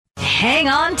hang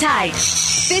on tight.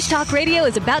 Fish Talk Radio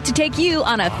is about to take you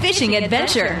on a fishing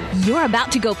adventure. You're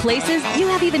about to go places you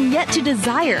have even yet to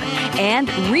desire and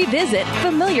revisit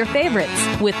familiar favorites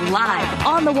with live,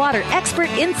 on-the-water expert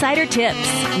insider tips.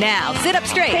 Now, sit up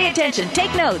straight, pay attention,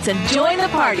 take notes, and join the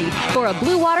party for a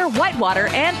blue water, whitewater,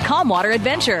 and calm water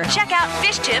adventure. Check out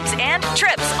fish tips and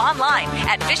trips online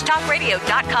at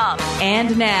fishtalkradio.com.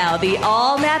 And now, the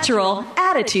all-natural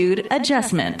attitude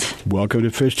adjustment. Welcome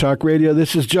to Fish Talk Radio.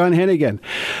 This is John Hennigan.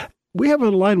 We have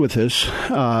on the line with us,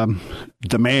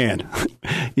 the man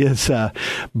is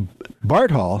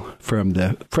Bart Hall from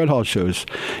the Fred Hall Shows.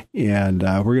 And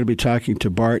we're going to be talking to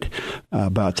Bart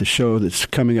about the show that's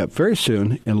coming up very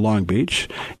soon in Long Beach.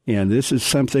 And this is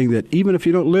something that even if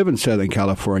you don't live in Southern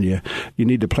California, you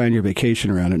need to plan your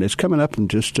vacation around it. It's coming up in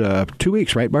just 2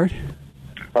 weeks, right, Bart?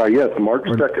 Yes, March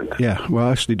 2nd. Yeah, well,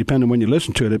 actually, depending on when you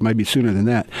listen to it, it might be sooner than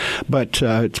that. But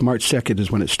it's March 2nd is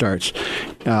when it starts.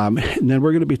 And then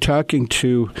we're going to be talking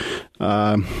to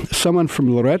someone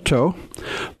from Loreto,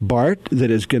 Bart,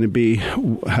 that is going to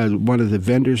has one of the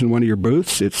vendors in one of your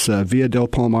booths. It's Via del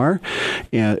Palmar,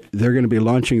 and they're going to be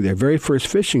launching their very first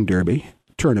fishing derby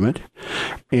tournament.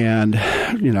 And,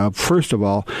 first of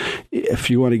all, if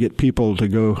you want to get people to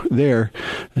go there,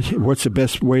 what's the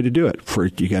best way to do it?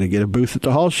 First, you got to get a booth at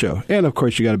the Hall Show. And, of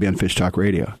course, you got to be on Fish Talk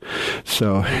Radio.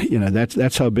 So,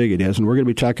 that's how big it is. And we're going to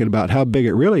be talking about how big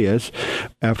it really is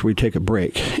after we take a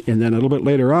break. And then a little bit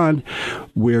later on,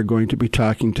 we're going to be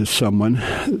talking to someone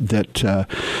that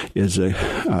is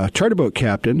a charter boat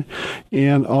captain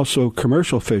and also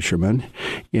commercial fisherman.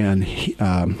 And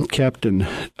Captain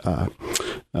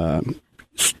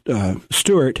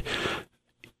Stewart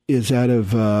is out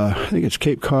of, I think it's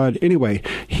Cape Cod. Anyway,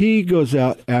 he goes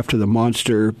out after the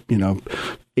monster,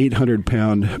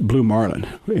 800-pound blue marlin,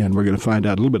 and we're going to find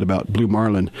out a little bit about blue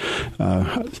marlin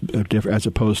as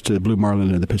opposed to blue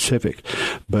marlin in the Pacific.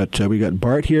 But we got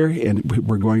Bart here, and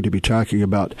we're going to be talking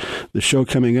about the show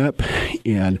coming up.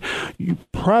 And you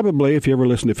probably, if you ever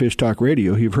listen to Fish Talk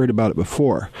Radio, you've heard about it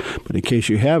before. But in case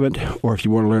you haven't, or if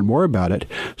you want to learn more about it,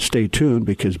 stay tuned,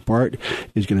 because Bart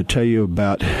is going to tell you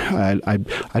about, I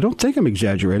don't think I'm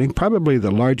exaggerating, probably the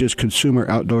largest consumer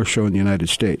outdoor show in the United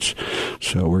States.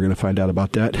 So we're going to find out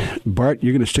about that. Bart,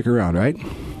 you're going to stick around, right?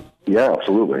 Yeah,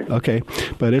 absolutely. Okay,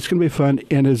 but it's going to be fun.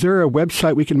 And is there a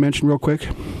website we can mention real quick?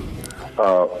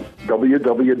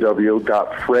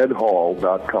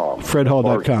 www.fredhall.com.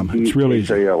 Fredhall.com. It's really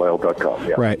easy. FredHall.com,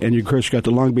 yeah. Right, and you, of course, got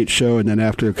the Long Beach show, and then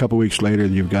after a couple weeks later,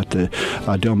 you've got the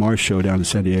Del Mar show down in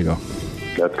San Diego.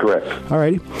 That's correct. All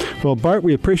righty. Well, Bart,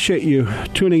 we appreciate you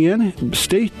tuning in.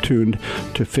 Stay tuned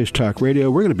to Fish Talk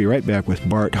Radio. We're going to be right back with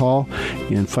Bart Hall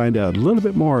and find out a little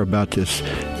bit more about this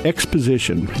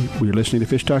exposition. We're listening to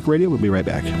Fish Talk Radio. We'll be right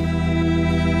back.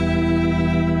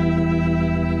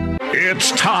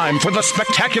 It's time for the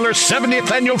spectacular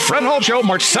 70th Annual Fred Hall Show,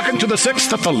 March 2nd to the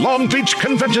 6th at the Long Beach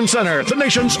Convention Center, the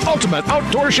nation's ultimate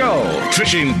outdoor show.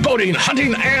 Fishing, boating,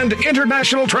 hunting, and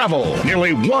international travel.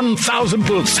 Nearly 1,000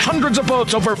 booths, hundreds of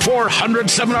boats, over 400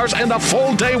 seminars, and a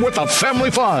full day worth of family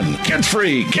fun. Kids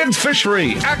free, kids fish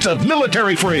free, active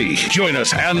military free. Join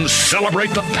us and celebrate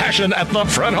the passion at the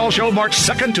Fred Hall Show, March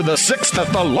 2nd to the 6th at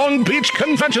the Long Beach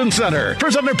Convention Center.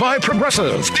 Presented by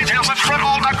Progressive. Details at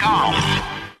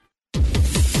fredhall.com.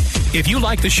 If you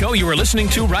like the show you are listening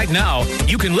to right now,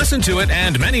 you can listen to it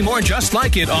and many more just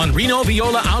like it on Reno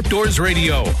Viola Outdoors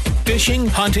Radio. Fishing,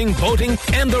 hunting, boating,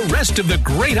 and the rest of the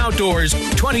great outdoors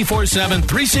 24/7,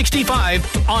 365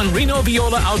 on Reno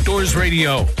Viola Outdoors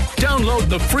Radio. Download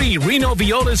the free Reno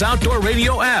Viola's Outdoor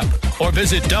Radio app or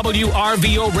visit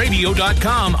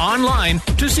WRVOradio.com online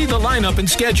to see the lineup and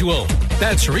schedule.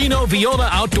 That's Reno Viola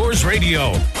Outdoors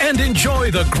Radio. And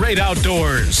enjoy the great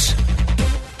outdoors.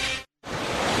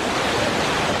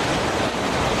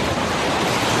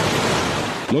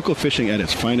 Local fishing at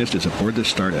its finest is aboard the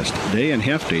Stardust. Day and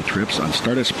half-day trips on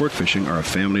Stardust Sport Fishing are a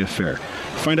family affair.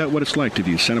 Find out what it's like to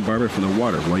view Santa Barbara from the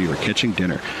water while you are catching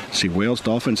dinner. See whales,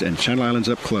 dolphins, and Channel Islands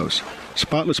up close.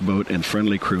 Spotless boat and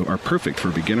friendly crew are perfect for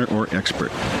beginner or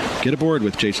expert. Get aboard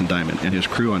with Jason Diamond and his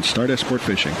crew on Stardust Sport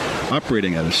Fishing,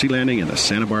 operating at a sea landing in the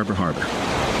Santa Barbara Harbor.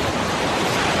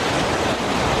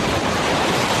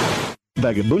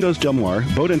 Vagabundos Del Mar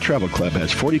Boat and Travel Club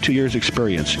has 42 years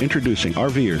experience introducing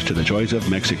RVers to the joys of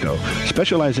Mexico.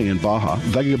 Specializing in Baja,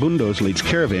 Vagabundos leads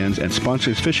caravans and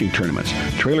sponsors fishing tournaments,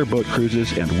 trailer boat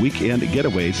cruises, and weekend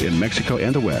getaways in Mexico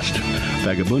and the West.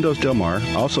 Vagabundos Del Mar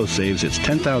also saves its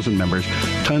 10,000 members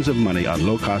tons of money on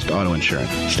low-cost auto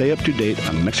insurance. Stay up to date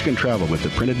on Mexican travel with the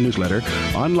printed newsletter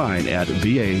online at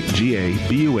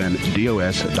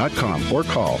vagabundos.com or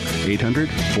call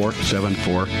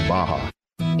 800-474-BAJA.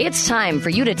 It's time for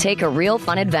you to take a real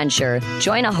fun adventure.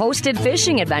 Join a hosted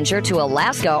fishing adventure to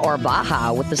Alaska or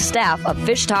Baja with the staff of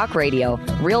Fish Talk Radio.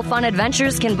 Real Fun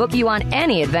Adventures can book you on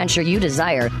any adventure you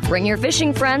desire. Bring your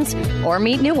fishing friends or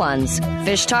meet new ones.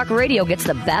 Fish Talk Radio gets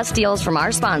the best deals from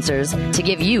our sponsors to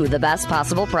give you the best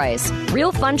possible price.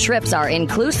 Real Fun trips are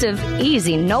inclusive,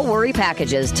 easy, no-worry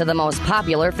packages to the most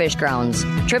popular fish grounds.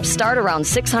 Trips start around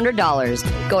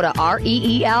 $600. Go to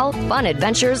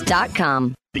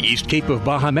REELFunadventures.com. The East Cape of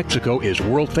Baja, Mexico is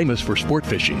world famous for sport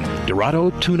fishing.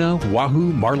 Dorado, tuna,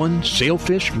 wahoo, marlin,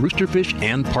 sailfish, roosterfish,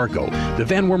 and pargo. The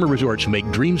Van Wormer resorts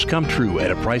make dreams come true at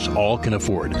a price all can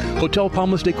afford. Hotel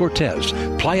Palmas de Cortez,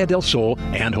 Playa del Sol,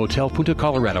 and Hotel Punta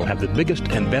Colorado have the biggest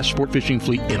and best sport fishing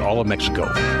fleet in all of Mexico.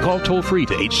 Call toll-free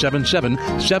to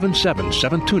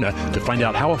 877-777-TUNA to find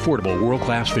out how affordable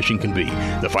world-class fishing can be.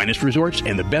 The finest resorts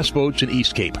and the best boats in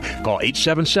East Cape. Call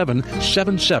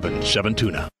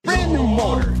 877-777-TUNA. Brand new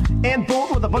motor and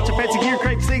boat with a bunch of fancy gear,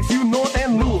 crank stakes, north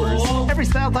and lures. Every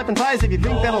style, type, and size. If you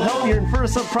think that'll help you, in for a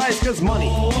surprise, because money.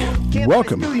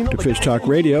 Welcome to Fish Talk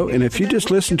Radio. And if you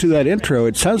just listen to that intro,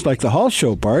 it sounds like the Hall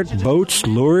Show, Bart. Boats,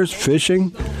 lures,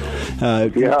 fishing.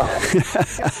 Yeah.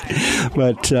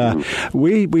 But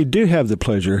we do have the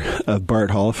pleasure of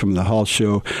Bart Hall from the Hall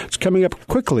Show. It's coming up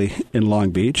quickly in Long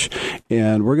Beach,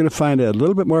 and we're going to find out a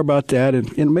little bit more about that,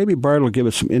 and maybe Bart will give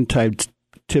us some inside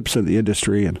tips of the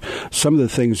industry and some of the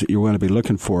things that you want to be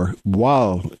looking for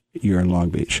while you're in Long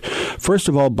Beach. First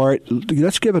of all, Bart,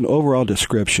 let's give an overall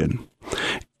description.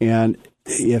 And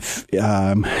if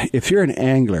you're an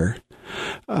angler,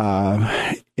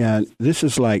 and this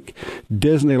is like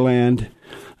Disneyland,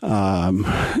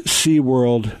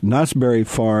 SeaWorld, Knott's Berry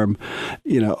Farm,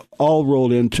 all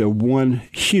rolled into one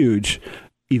huge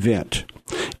event.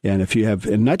 And if you have,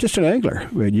 and not just an angler,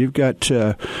 but you've got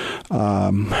how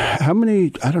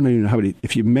many? I don't even know how many.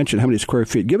 If you mentioned how many square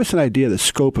feet, give us an idea of the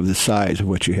scope of the size of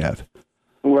what you have.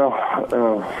 Well,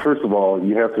 first of all,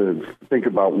 you have to think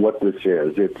about what this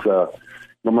is. It's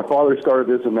my father started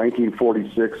this in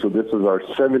 1946, so this is our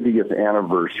 70th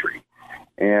anniversary.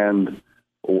 And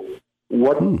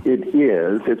what it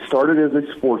is, it started as a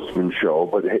sportsman show,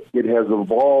 but it has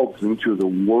evolved into the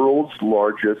world's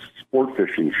largest sport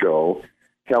fishing show,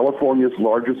 California's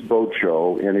largest boat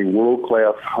show, and a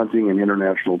world-class hunting and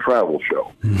international travel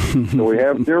show. So we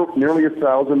have nearly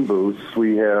 1,000 booths.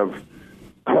 We have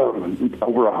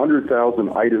over 100,000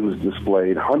 items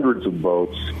displayed, hundreds of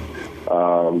boats.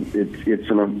 It's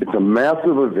a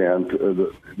massive event.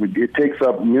 It takes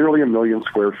up nearly 1 million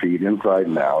square feet inside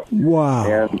and out.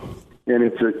 Wow! And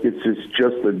it's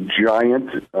just a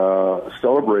giant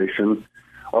celebration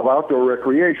of outdoor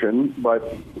recreation. But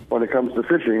when it comes to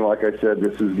fishing, like I said,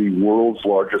 this is the world's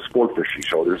largest sport fishing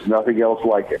show. There's nothing else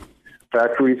like it.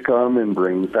 Factories come and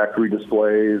bring factory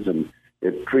displays, and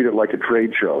it's treated like a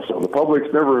trade show. So the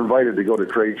public's never invited to go to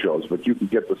trade shows, but you can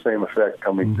get the same effect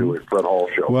coming to a Fred Hall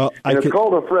show. Well, it's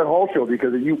called a Fred Hall show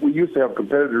because we used to have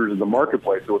competitors in the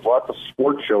marketplace. There was lots of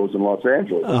sports shows in Los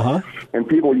Angeles. And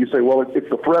people, you say, well, it's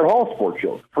the Fred Hall sports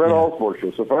show. Fred Hall sports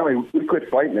show. So finally, we quit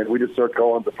fighting it. We just started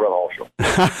calling it the Fred Hall show.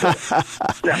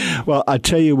 Well, I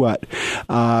tell you what.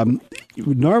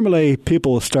 Normally,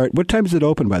 people start. What time does it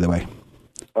open, by the way?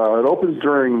 It opens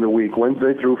during the week,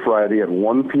 Wednesday through Friday at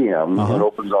 1 p.m. It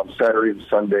opens on Saturday and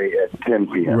Sunday at 10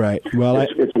 p.m. Right. Well,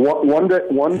 it's 1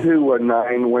 to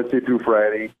 9 Wednesday through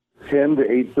Friday, 10 to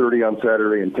 8:30 on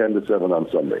Saturday, and 10 to 7 on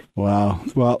Sunday. Wow.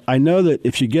 Well, I know that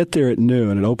if you get there at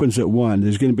noon, it opens at 1,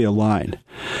 there's going to be a line.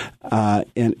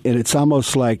 And it's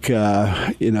almost like,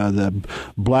 the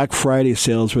Black Friday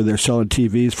sales where they're selling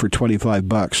TVs for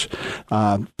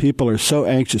 $25. People are so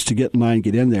anxious to get in line,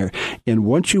 get in there. And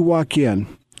once you walk in,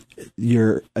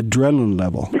 your adrenaline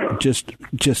level just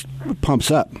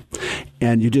pumps up,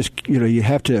 and you just you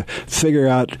have to figure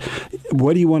out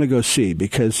what do you want to go see,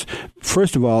 because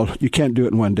first of all, you can't do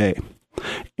it in one day.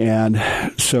 And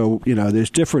so,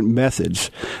 there's different methods.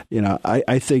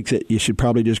 I think that you should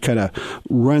probably just kind of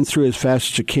run through as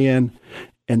fast as you can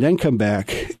and then come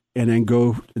back and then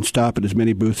go and stop at as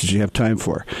many booths as you have time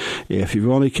for. If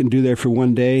you only can do there for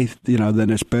one day, then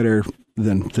it's better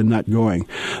than not going.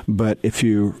 But if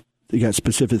you got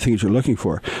specific things you're looking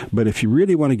for. But if you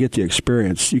really want to get the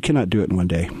experience, you cannot do it in one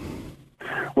day.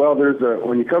 Well,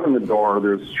 when you come in the door,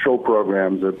 there's show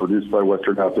programs that are produced by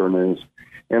Western Outdoor News.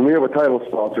 And we have a title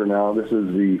sponsor now. This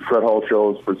is the Fred Hall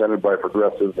Show. It's presented by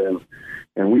Progressive.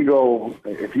 And we go,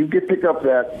 if you pick up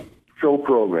that show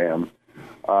program,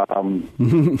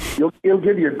 It'll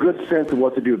give you a good sense of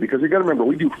what to do, because you got to remember,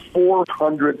 we do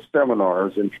 400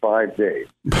 seminars in 5 days.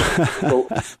 So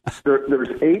there's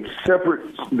 8 separate,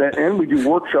 and we do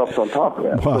workshops on top of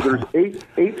that. Wow. So there's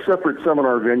eight separate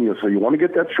seminar venues. So you want to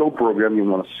get that show program, you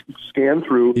want to scan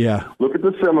through, look at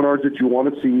the seminars that you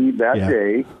want to see that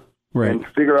day. Right. And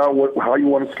figure out how you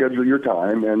want to schedule your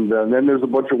time, and then there's a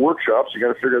bunch of workshops. You got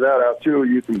to figure that out too.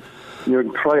 You can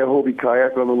try a Hobie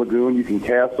kayak on the lagoon. You can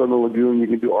cast on the lagoon. You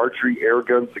can do archery, air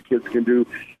guns. The kids can do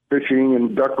fishing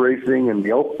and duck racing, and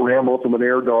the Ram Ultimate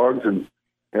Air Dogs, and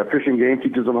Fishing Game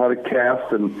teaches them how to cast,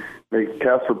 and they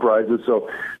cast for prizes. So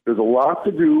there's a lot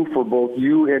to do for both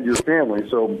you and your family.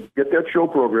 So get that show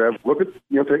program. Look at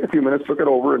take a few minutes, look it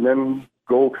over, and then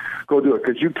go do it,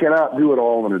 because you cannot do it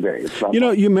all in a day. It's not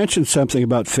you mentioned something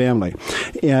about family,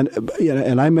 and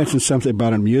I mentioned something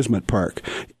about an amusement park.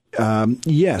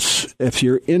 Yes, if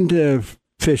you're into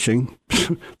fishing,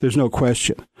 there's no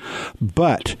question,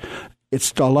 but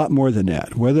it's a lot more than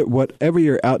that. Whatever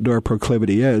your outdoor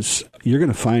proclivity is, you're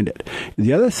going to find it.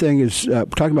 The other thing is,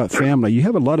 talking about family, you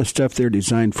have a lot of stuff there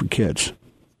designed for kids.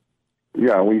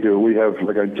 Yeah, we do. We have,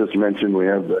 like I just mentioned, we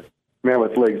have the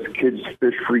Mammoth Lakes Kids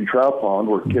Fish Free Trout Pond,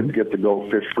 where kids get to go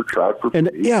fish for trout for free.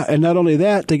 And not only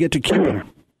that, they get to keep them.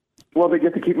 Well, they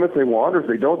get to keep them if they want, or if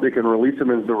they don't, they can release them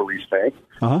into the release tank.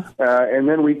 And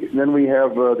then we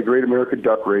have the Great American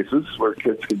Duck Races, where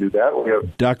kids can do that. We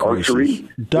have duck archery,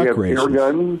 duck we have races, air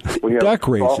guns, we have duck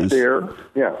soft races. air.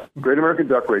 Yeah, Great American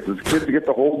Duck Races. Kids get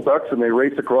to hold ducks, and they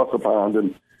race across the pond,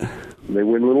 and they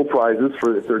win little prizes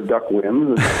for if their duck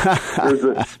wins.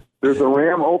 There's the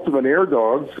Ram Ultimate Air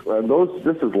Dogs.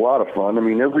 This is a lot of fun. I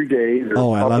mean, every day there's I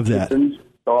love that.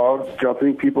 Dogs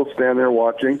jumping, people stand there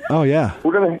watching. Oh yeah,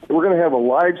 we're gonna have a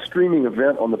live streaming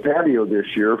event on the patio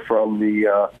this year from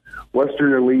the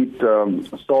Western Elite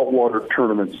Saltwater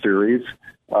Tournament Series.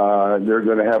 They're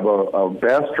going to have a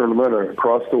bass tournament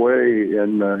across the way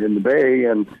in the bay,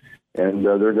 and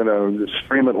they're going to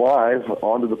stream it live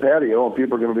onto the patio, and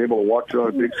people are going to be able to watch it on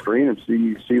a big screen and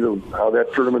see how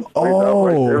that tournament plays out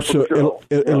right there. So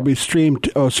it'll be streamed.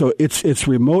 Oh, so it's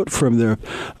remote from the,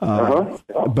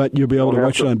 but you'll be able to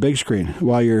watch it on big screen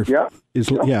while you're take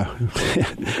some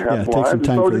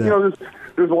time for that.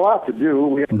 There's a lot to do.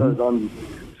 We have on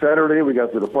Saturday, we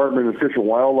got the Department of Fish and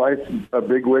Wildlife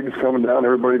bigwigs coming down.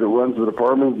 Everybody that runs the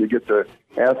department, you get to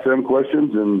ask them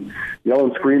questions and yell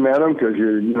and scream at them, because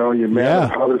you're mad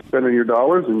at how they're spending your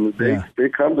dollars, and they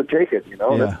come to take it.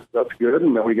 That's good.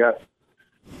 And then we have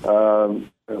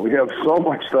so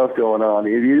much stuff going on.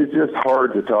 It is just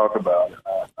hard to talk about.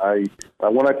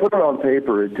 When I put it on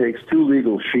paper, it takes 2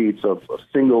 legal sheets of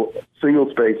single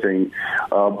spacing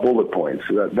bullet points.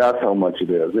 That's how much it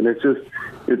is, and it's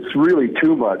really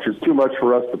too much. It's too much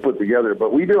for us to put together,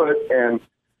 but we do it, and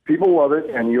people love it.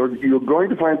 And you're going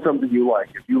to find something you like.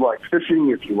 If you like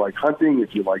fishing, if you like hunting,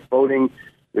 if you like boating,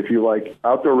 if you like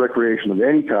outdoor recreation of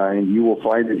any kind, you will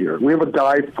find it here. We have a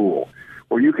dive pool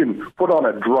where you can put on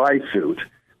a dry suit,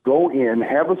 go in,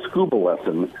 have a scuba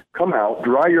lesson, come out,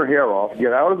 dry your hair off,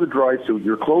 get out of the dry suit,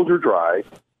 your clothes are dry,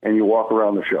 and you walk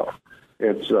around the show.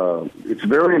 It's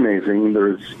very amazing.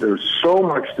 There's so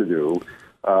much to do.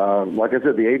 Like I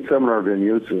said, the 8 seminar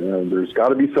venues, there's got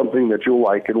to be something that you'll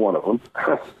like in one of them.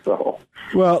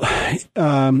 Well,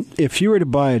 if you were to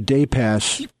buy a day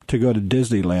pass to go to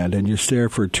Disneyland and you stay there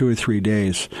for 2 or 3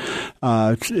 days,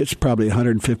 it's probably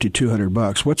 $150,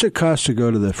 $200. What's it cost to go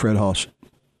to the Fred Hall?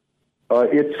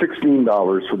 It's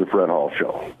 $16 for the Fred Hall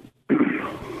show.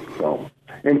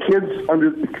 And kids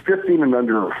under 15 and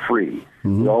under are free.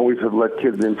 We always have let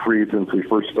kids in free since we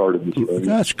first started this thing.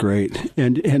 That's great.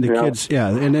 And the kids,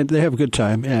 and they have a good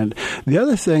time. And the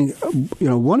other thing,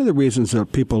 one of the reasons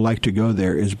that people like to go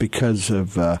there is because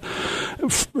of,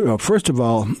 first of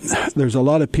all, there's a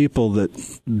lot of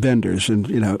vendors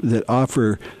that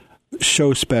offer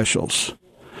show specials.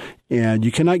 And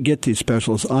you cannot get these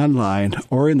specials online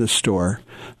or in the store,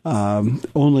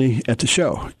 only at the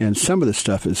show. And some of the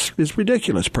stuff is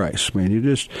ridiculous price. I mean, you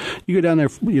go down there,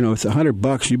 with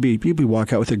 $100, you'd be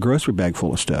walk out with a grocery bag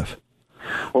full of stuff.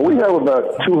 Well, we have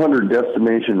about 200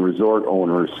 destination resort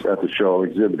owners at the show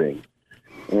exhibiting,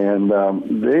 and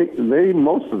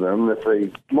most of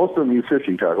them use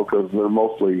fishing tackle because they're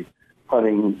mostly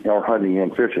hunting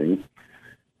and fishing.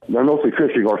 They're mostly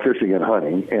fishing or fishing and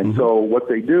hunting. And so what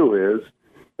they do is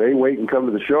they wait and come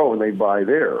to the show and they buy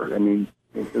there. I mean,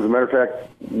 as a matter of fact,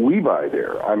 we buy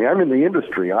there. I mean, I'm in the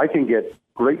industry. I can get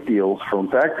great deals from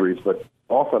factories, but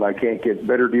often I can't get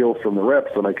better deals from the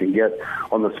reps than I can get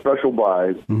on the special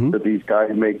buys that these guys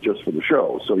make just for the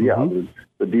show. So,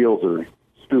 the deals are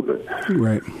stupid.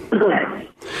 Right.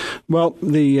 Well,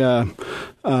 the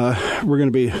we're going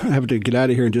to be having to get out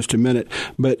of here in just a minute.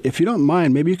 But if you don't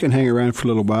mind, maybe you can hang around for a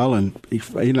little while. And,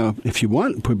 if you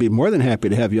want, we'd be more than happy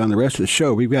to have you on the rest of the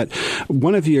show. We've got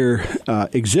one of your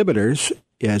exhibitors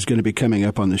is going to be coming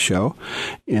up on the show.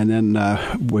 And then,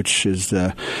 which is,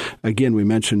 again, we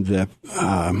mentioned their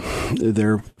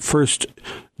first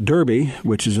Derby,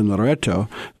 which is in Loretto.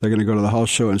 They're going to go to the Hall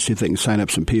Show and see if they can sign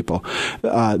up some people.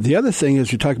 The other thing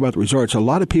is, you talk about the resorts. A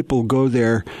lot of people go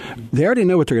there. They already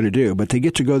know what they're going to do, but they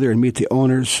get to go there and meet the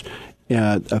owners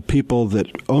of people that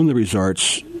own the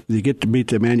resorts. You get to meet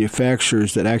the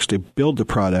manufacturers that actually build the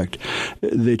product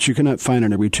that you cannot find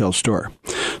in a retail store.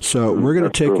 So we're going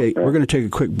to take a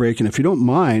quick break, and if you don't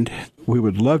mind, we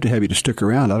would love to have you to stick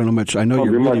around. I don't know much. I know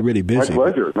you're really busy.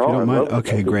 My pleasure. No, if you don't mind.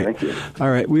 Okay, great. Thank you. All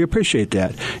right, we appreciate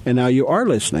that. And now you are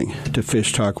listening to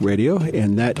Fish Talk Radio,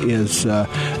 and that is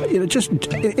just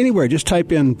anywhere. Just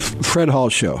type in Fred Hall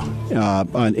Show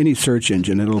on any search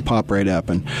engine, and it'll pop right up,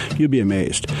 and you'll be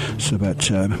amazed. So,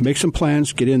 but make some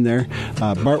plans. Get in there.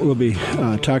 Bart will be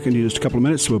talking to you in just a couple of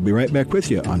minutes. So we'll be right back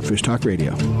with you on Fish Talk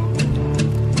Radio.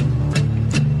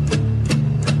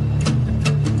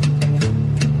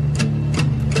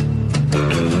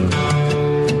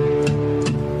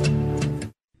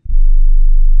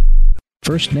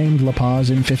 First named La Paz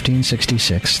in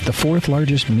 1566, the fourth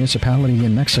largest municipality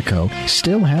in Mexico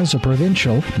still has a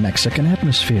provincial Mexican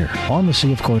atmosphere. On the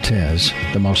Sea of Cortez,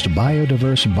 the most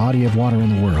biodiverse body of water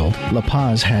in the world, La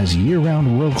Paz has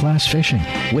year-round world-class fishing.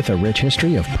 With a rich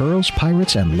history of pearls,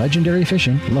 pirates, and legendary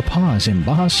fishing, La Paz in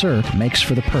Baja Sur makes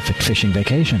for the perfect fishing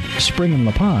vacation. Spring in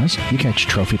La Paz, you catch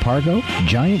trophy pargo,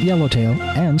 giant yellowtail,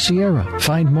 and Sierra.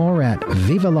 Find more at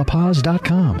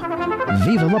vivalapaz.com.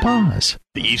 Viva La Paz!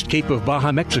 The East Cape of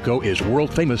Baja, Mexico is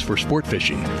world famous for sport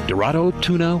fishing. Dorado,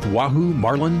 tuna, wahoo,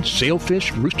 marlin,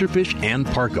 sailfish, roosterfish, and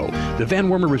pargo. The Van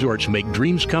Wormer resorts make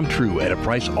dreams come true at a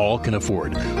price all can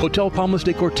afford. Hotel Palmas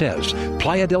de Cortez,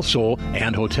 Playa del Sol,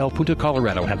 and Hotel Punta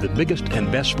Colorado have the biggest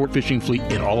and best sport fishing fleet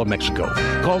in all of Mexico.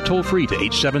 Call toll-free to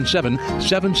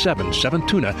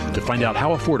 877-777-TUNA to find out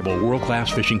how affordable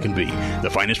world-class fishing can be.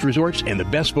 The finest resorts and the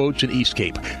best boats in East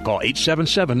Cape. Call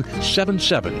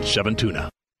 877-777-TUNA.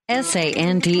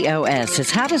 Sandos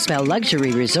is how to spell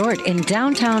luxury resort in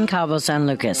downtown Cabo San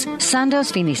Lucas.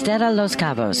 Sandos Finisterra Los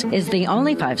Cabos is the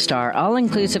only 5-star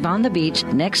all-inclusive on the beach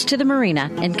next to the marina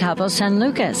in Cabo San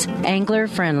Lucas.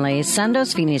 Angler-friendly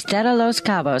Sandos Finisterra Los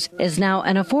Cabos is now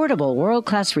an affordable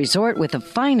world-class resort with the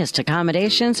finest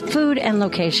accommodations, food, and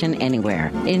location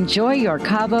anywhere. Enjoy your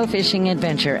Cabo fishing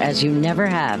adventure as you never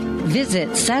have.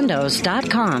 Visit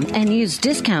sandos.com and use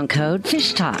discount code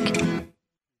FISHTALK.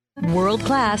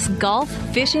 World-class golf,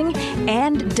 fishing,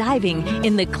 and diving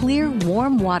in the clear,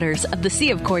 warm waters of the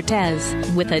Sea of Cortez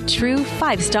with a true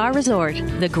 5-star resort.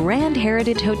 The Grand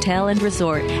Heritage Hotel and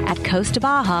Resort at Costa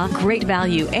Baja. Great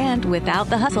value and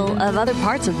without the hustle of other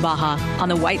parts of Baja. On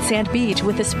the white sand beach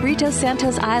with Espiritu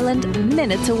Santos Island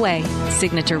minutes away.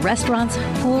 Signature restaurants,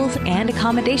 pools, and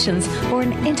accommodations for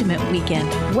an intimate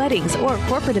weekend, weddings, or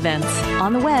corporate events.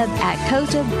 On the web at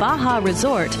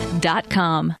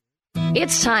CostaBajaResort.com.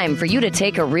 It's time for you to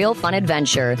take a real fun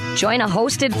adventure. Join a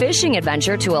hosted fishing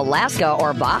adventure to Alaska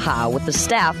or Baja with the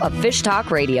staff of Fish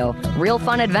Talk Radio. Real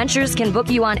Fun Adventures can book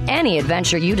you on any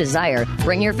adventure you desire.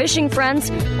 Bring your fishing friends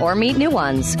or meet new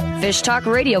ones. Fish Talk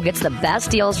Radio gets the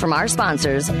best deals from our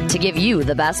sponsors to give you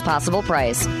the best possible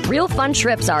price. Real Fun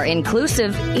trips are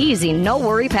inclusive, easy,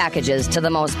 no-worry packages to the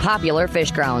most popular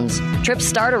fish grounds. Trips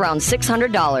start around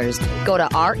 $600. Go to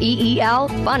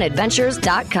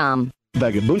REELFunadventures.com.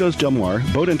 Vagabundos Del Mar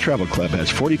Boat and Travel Club has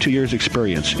 42 years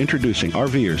experience introducing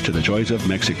RVers to the joys of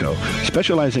Mexico.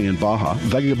 Specializing in Baja,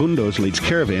 Vagabundos leads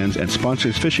caravans and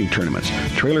sponsors fishing tournaments,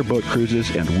 trailer boat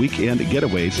cruises, and weekend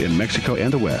getaways in Mexico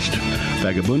and the West.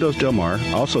 Vagabundos Del Mar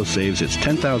also saves its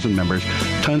 10,000 members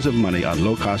tons of money on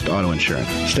low-cost auto insurance.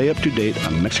 Stay up to date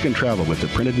on Mexican travel with the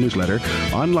printed newsletter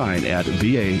online at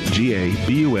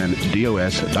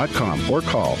vagabundos.com or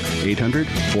call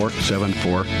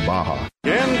 800-474-BAJA.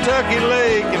 Kentucky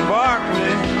Lake and Barkley,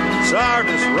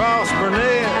 Sardis, Ross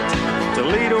Burnett,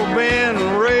 Toledo Bend,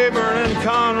 Rayburn, and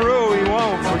Conroe he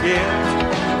won't forget.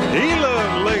 He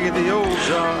loved Lake of the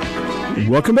Ozark.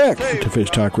 Welcome back to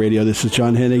Fish Talk Radio. This is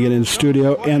John Hennigan in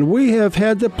studio, and we have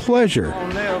had the pleasure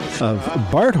of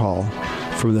Bart Hall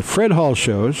from the Fred Hall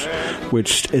shows,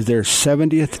 which is their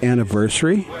 70th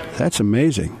anniversary. That's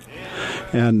amazing.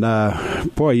 And,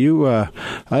 boy, you, I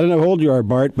don't know how old you are,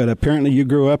 Bart, but apparently you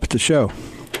grew up at the show.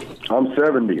 I'm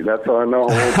 70. That's how I know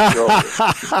how old you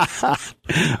are.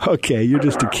 Okay, you're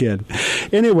just a kid.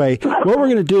 Anyway, what we're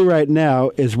going to do right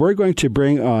now is we're going to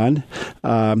bring on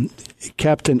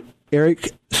Captain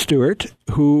Eric Stewart,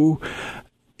 who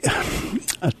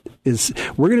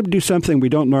we're going to do something we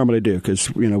don't normally do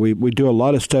because we do a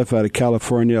lot of stuff out of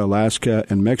California, Alaska,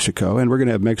 and Mexico, and we're going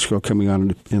to have Mexico coming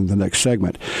on in the next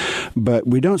segment. But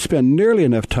we don't spend nearly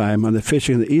enough time on the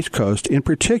fishing on the East Coast, in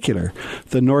particular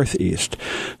the Northeast.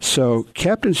 So,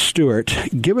 Captain Stewart,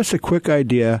 give us a quick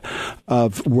idea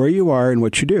of where you are and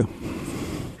what you do.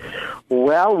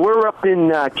 Well, we're up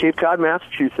in Cape Cod,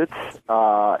 Massachusetts.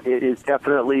 It is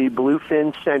definitely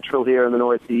bluefin central here in the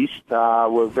Northeast.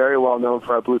 We're very well known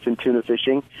for our bluefin tuna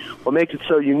fishing. What makes it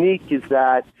so unique is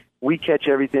that we catch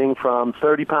everything from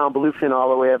 30-pound bluefin all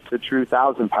the way up to true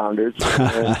 1,000-pounders.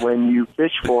 And when you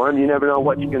fish for them, you never know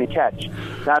what you're going to catch.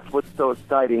 That's what's so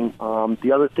exciting.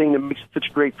 The other thing that makes it such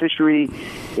a great fishery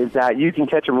is that you can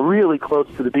catch them really close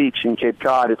to the beach in Cape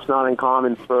Cod. It's not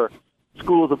uncommon for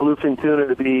schools of bluefin tuna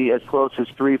to be as close as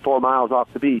 3-4 miles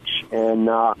off the beach, and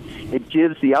it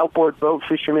gives the outboard boat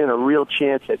fishermen a real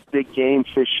chance at big game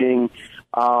fishing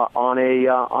on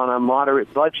a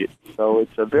moderate budget. So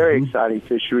it's a very exciting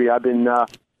fishery. I've been a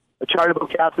charter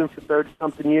boat captain for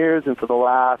 30-something years, and for the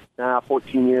last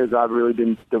 14 years, I've really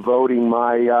been devoting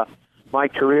my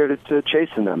career to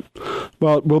chasing them.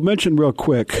 Well, we'll mention real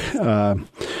quick,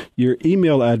 your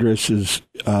email address is,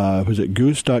 was it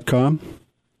goose.com?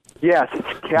 Yes,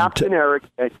 it's Captain Eric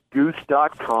at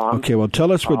goose.com. Okay, well,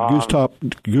 tell us what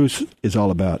Goose is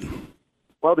all about.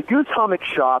 Well, the Goose Hummock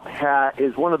Shop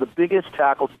is one of the biggest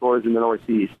tackle stores in the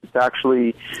Northeast. It's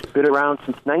actually been around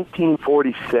since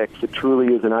 1946. It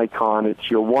truly is an icon.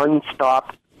 It's your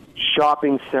one-stop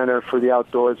shopping center for the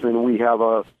outdoorsman. We have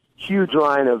a huge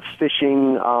line of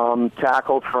fishing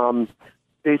tackle from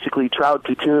basically trout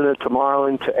to tuna to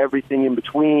marlin to everything in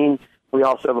between. We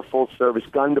also have a full-service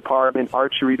gun department,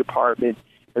 archery department,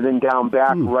 and then down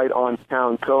back right on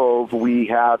Town Cove, we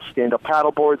have stand-up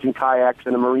paddle boards and kayaks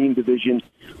and a marine division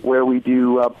where we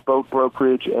do boat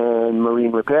brokerage and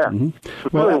marine repair. So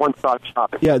it's really one-stop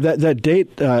shopping. Yeah, that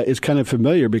date is kind of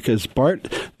familiar because Bart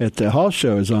at the Hall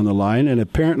Show is on the line, and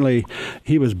apparently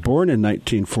he was born in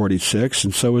 1946,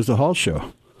 and so was the Hall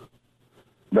Show.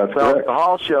 That's well, correct. The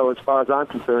Hall Show, as far as I'm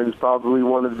concerned, is probably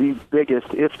one of the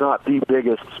biggest, if not the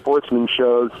biggest, sportsman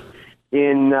shows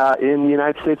in the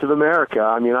United States of America.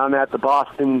 I mean, I'm at the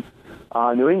Boston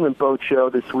New England Boat Show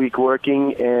this week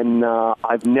working, and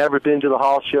I've never been to the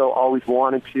Hall Show, always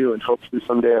wanted to, and hopefully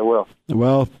someday I will.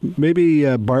 Well,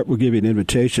 maybe Bart will give you an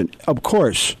invitation. Of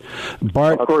course,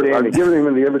 Bart. Of course, I'm giving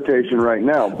him the invitation right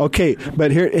now. Okay,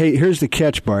 but here's the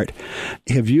catch, Bart.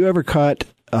 Have you ever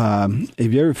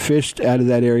fished out of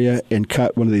that area and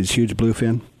caught one of these huge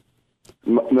bluefin?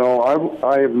 No,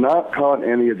 I have not caught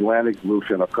any Atlantic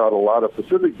bluefin. I've caught a lot of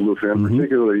Pacific bluefin,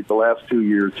 particularly the last 2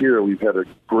 years here. We've had a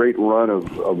great run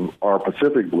of our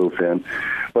Pacific bluefin.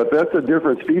 But that's a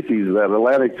different species, that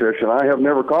Atlantic fish, and I have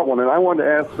never caught one. And I wanted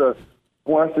to ask the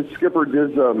skipper,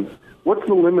 what's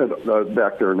the limit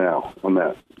back there now on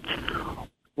that?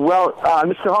 Well,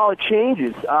 Mr. Hall, it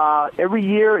changes. Every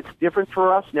year it's different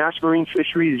for us. National Marine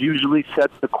Fisheries usually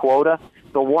sets the quota.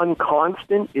 The one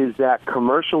constant is that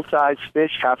commercial-sized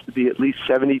fish have to be at least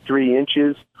 73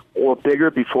 inches or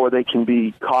bigger before they can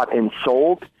be caught and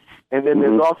sold. And then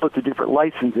there's all sorts of different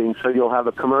licensing. So you'll have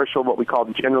a commercial, what we call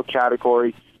the general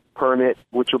category permit,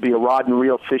 which will be a rod and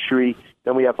reel fishery.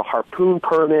 Then we have a harpoon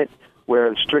permit,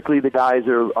 where strictly the guys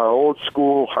are old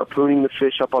school, harpooning the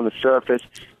fish up on the surface.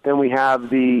 Then we have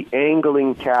the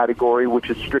angling category, which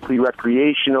is strictly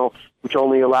recreational, which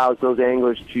only allows those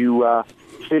anglers to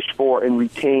fish for and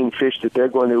retain fish that they're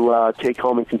going to take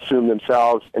home and consume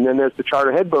themselves. And then there's the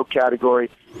charter headboat category,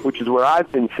 which is where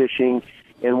I've been fishing,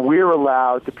 and we're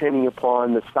allowed, depending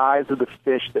upon the size of the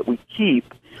fish that we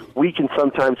keep, we can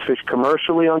sometimes fish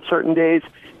commercially on certain days,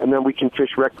 and then we can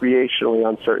fish recreationally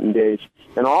on certain days.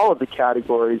 And all of the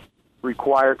categories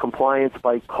require compliance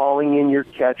by calling in your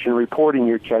catch and reporting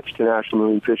your catch to National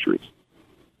Marine Fisheries.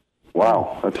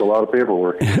 Wow, that's a lot of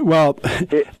paperwork. Well,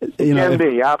 it can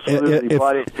be, absolutely,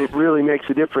 but it really makes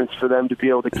a difference for them to be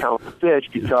able to count the fish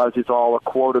because it's all a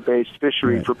quota-based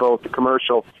fishery for both the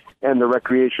commercial and the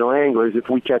recreational anglers. If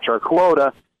we catch our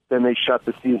quota, then they shut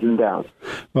the season down.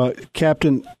 Well,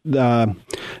 Captain,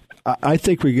 I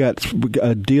think we got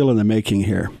a deal in the making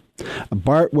here.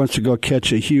 Bart wants to go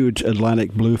catch a huge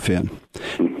Atlantic bluefin.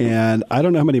 And I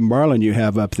don't know how many marlin you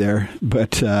have up there,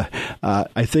 but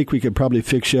I think we could probably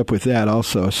fix you up with that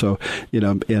also. So,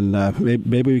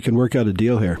 maybe we can work out a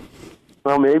deal here.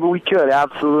 Well, maybe we could,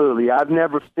 absolutely. I've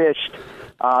never fished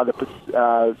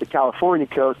the California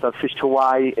coast. I've fished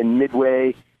Hawaii and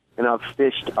Midway, and I've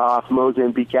fished off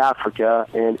Mozambique, Africa,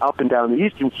 and up and down the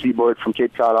eastern seaboard from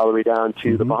Cape Cod all the way down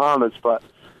to the Bahamas. But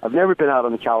I've never been out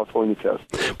on the California coast.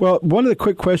 Well, one of the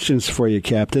quick questions for you,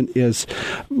 Captain, is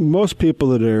most people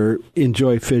that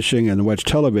enjoy fishing and watch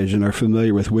television are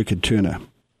familiar with wicked tuna.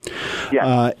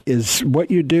 Yeah. Is what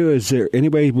you do, is there any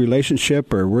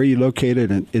relationship or where you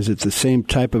located, and is it the same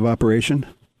type of operation?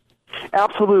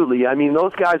 Absolutely. I mean,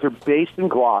 those guys are based in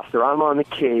Gloucester. I'm on the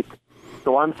Cape,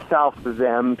 so I'm south of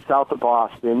them, south of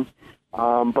Boston.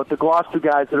 But the Gloucester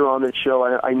guys that are on this show,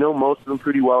 I know most of them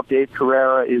pretty well. Dave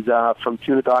Carrera is from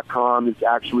Tuna.com, is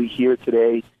actually here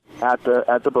today at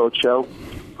the boat show.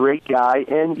 Great guy.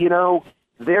 And,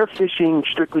 they're fishing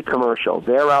strictly commercial.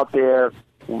 They're out there,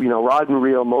 rod and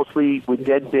reel, mostly with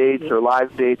dead baits or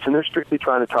live baits, and they're strictly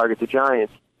trying to target the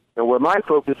giants. And where my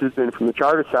focus has been from the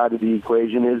charter side of the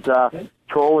equation is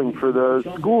trolling for the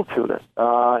school tuna.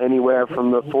 Anywhere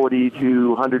from the 40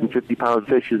 to 150-pound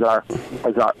fish is our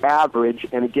average.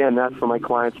 And again, that's for my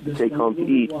clients to take home to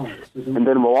eat. And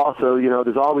then we'll also,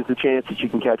 there's always the chance that you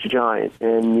can catch a giant.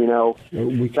 And,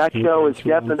 that show has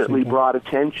definitely brought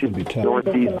attention to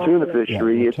Northeast tuna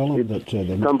fishery. It's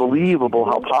unbelievable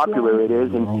how popular it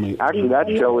is. And actually, that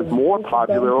show is more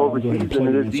popular overseas than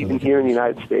it is even here in the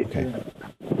United States.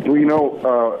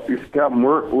 Well, Captain,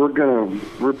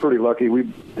 we're pretty lucky. We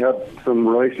had some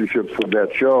relationships with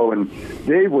that show, and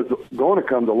Dave was going to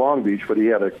come to Long Beach, but he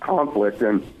had a conflict.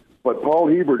 But Paul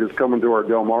Hebert is coming to our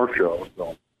Del Mar show.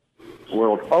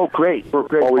 So, great! We're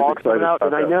always Paul's excited out,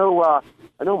 about and that.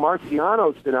 I know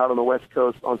Marciano's been out on the West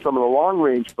Coast on some of the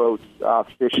long-range boats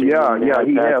fishing. Yeah,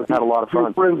 he has. Had a lot of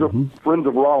fun. Friends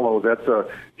of Rollo. That's a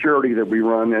charity that we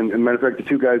run, and matter of fact, the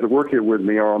two guys that work here with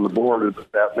me are on the board of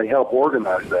that. They help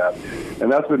organize that,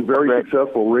 and that's been very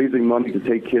successful, raising money to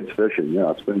take kids fishing. Yeah,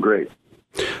 it's been great.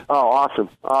 Oh,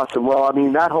 awesome. Well, I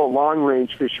mean, that whole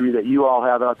long-range fishery that you all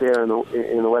have out there in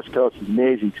the West Coast is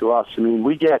amazing to us. I mean,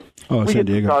 we get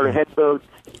starter head boats,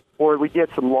 or we get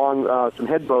some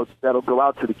head boats that'll go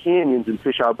out to the canyons and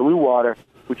fish our blue water,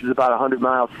 which is about 100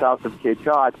 miles south of Cape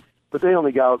Cod, but they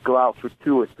only go out for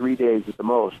 2 or 3 days at the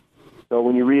most. So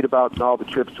when you read about all the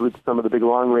trips with some of the big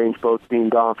long-range boats being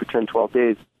gone for 10, 12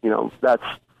 days,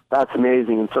 that's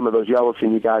amazing. And some of those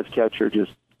yellowfin you guys catch are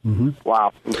just,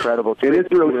 wow, incredible.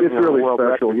 It's really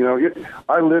special.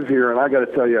 I live here, and I got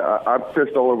to tell you, I've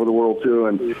fished all over the world too,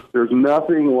 and there's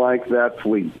nothing like that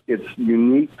fleet. It's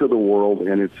unique to the world,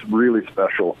 and it's really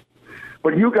special.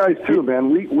 But you guys too,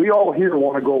 man. We all here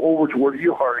want to go over to where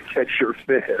you are and catch your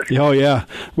fish. Oh yeah.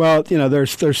 Well,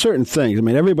 there's certain things. I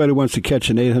mean, everybody wants to catch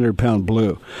an 800-pound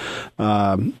blue,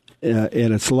 and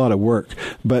it's a lot of work.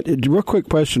 But real quick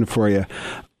question for you: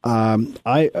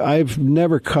 I've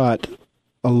never caught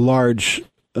a large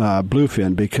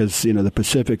bluefin because the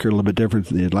Pacific are a little bit different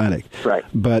than the Atlantic. Right.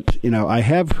 But I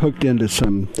have hooked into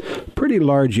some pretty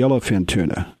large yellowfin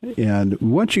tuna, and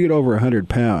once you get over 100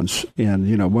 pounds, and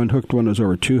one hooked one was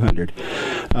over 200.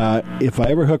 If I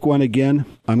ever hook one again,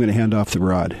 I'm going to hand off the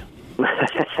rod.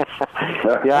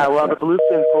 Yeah, well, the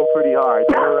bluefin pull pretty hard.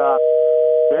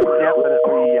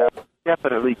 They're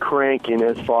definitely cranking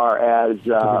as far as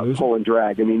pull and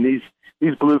drag. I mean, these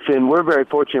bluefin, we're very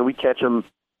fortunate. We catch them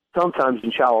sometimes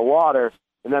in shallow water,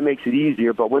 and that makes it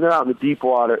easier. But when they're out in the deep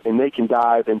water and they can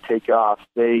dive and take off,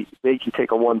 they can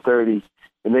take a 130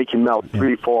 and they can melt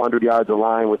 300-400 yards of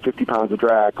line with 50 pounds of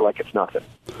drag like it's nothing.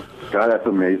 God, that's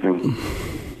amazing.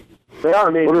 They are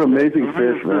amazing. What an amazing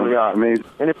fish, man. They are. Amazing.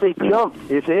 And if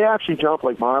they actually jump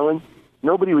like marlin,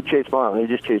 nobody would chase marlin. They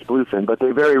just chase bluefin, but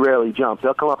they very rarely jump.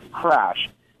 They'll come up and crash,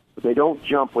 but they don't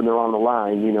jump when they're on the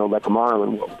line, like a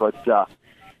marlin will. But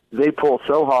they pull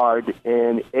so hard,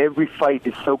 and every fight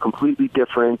is so completely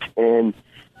different. And,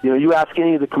 you ask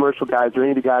any of the commercial guys or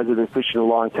any of the guys that have been fishing a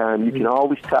long time, you can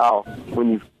always tell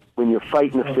when you're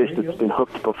fighting a fish that's been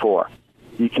hooked before.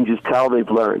 You can just tell they've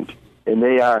learned. And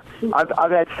they are.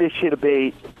 I've had fish hit a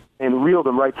bait and reeled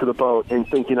them right to the boat and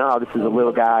thinking, this is a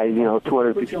little guy,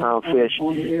 250-pound fish,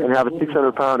 and have a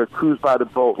 600-pounder cruise by the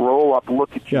boat, roll up,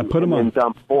 look at you, and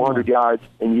dump 400 yards,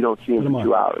 and you don't see him for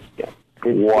 2 hours again.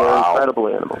 It's an incredible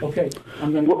animal. Okay.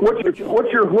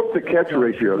 What's your hook to catch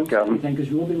ratio, Captain?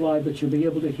 Because you will be live, but you'll be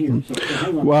able to hear. So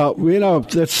hang on. Well,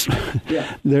 that's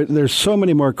there's so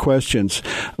many more questions,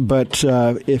 but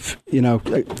if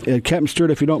Captain Stewart,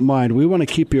 if you don't mind, we want to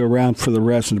keep you around for the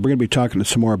rest, and we're going to be talking to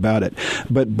some more about it.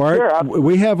 But Bart,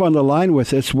 we have on the line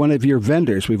with us one of your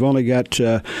vendors. We've only got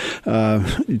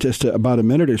just about a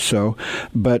minute or so,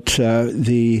 but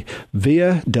the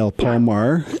Via del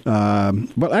Palmar.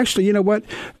 Well, actually, you know what?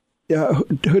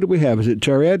 Who do we have? Is it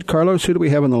Jared? Carlos? Who do we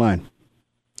have on the line?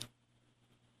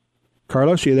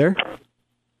 Carlos, you there?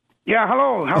 Yeah,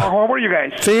 hello. How are you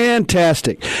guys?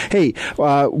 Fantastic. Hey,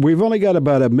 we've only got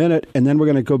about a minute, and then we're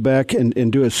going to go back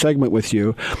and do a segment with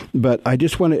you. But I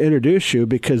just want to introduce you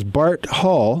because Bart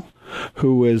Hall,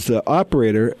 who is the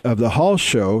operator of the Hall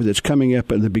Show that's coming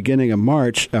up at the beginning of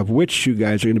March, of which you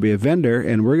guys are going to be a vendor,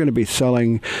 and we're going to be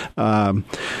selling the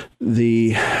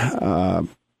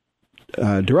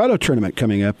Dorado tournament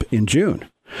coming up in June.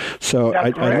 So I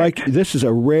like this is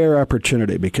a rare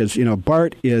opportunity because,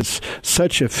 Bart is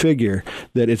such a figure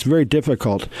that it's very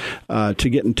difficult to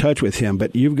get in touch with him.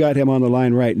 But you've got him on the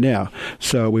line right now.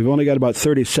 So we've only got about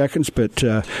 30 seconds. But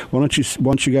why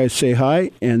don't you guys say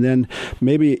hi? And then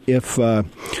maybe if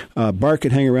Bart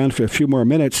can hang around for a few more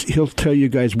minutes, he'll tell you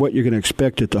guys what you're going to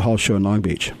expect at the Hall Show in Long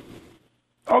Beach.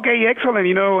 Okay, excellent.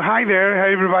 Hi there,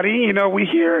 hi everybody. We're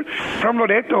here from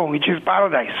Loreto, which is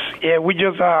paradise. Yeah, we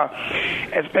just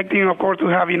expecting, of course, to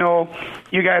have, you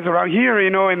guys around here,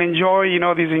 and enjoy,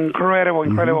 this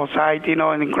incredible site,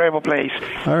 an incredible place.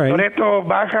 All right. Loreto,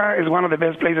 Baja is one of the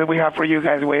best places we have for you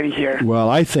guys waiting here. Well,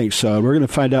 I think so. We're going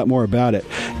to find out more about it.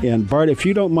 And Bart, if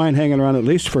you don't mind hanging around at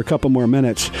least for a couple more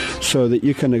minutes so that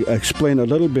you can explain a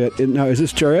little bit. Now, is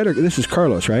this Jared or this is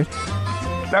Carlos, right?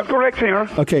 That's correct, senor.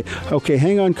 Okay,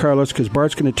 hang on, Carlos, because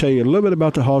Bart's going to tell you a little bit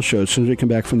about the Hall Show as soon as we come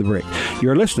back from the break.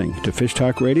 You're listening to Fish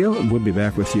Talk Radio, and we'll be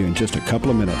back with you in just a couple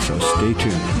of minutes, so stay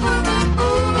tuned.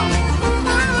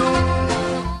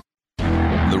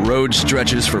 The road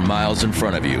stretches for miles in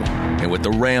front of you, and with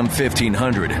the Ram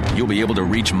 1500, you'll be able to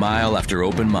reach mile after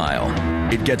open mile.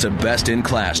 It gets a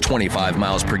best-in-class 25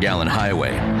 miles per gallon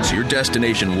highway, so your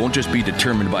destination won't just be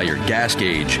determined by your gas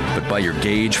gauge, but by your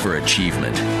gauge for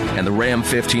achievement. And the Ram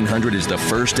 1500 is the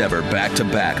first ever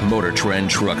back-to-back Motor Trend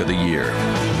Truck of the Year.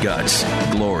 Guts,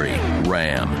 glory,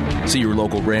 Ram. See your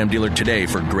local Ram dealer today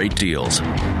for great deals.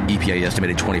 EPA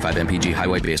estimated 25 mpg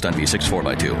highway based on V6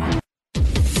 4x2.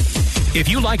 If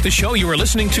you like the show you are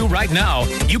listening to right now,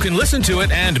 you can listen to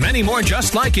it and many more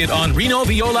just like it on Reno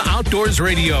Viola Outdoors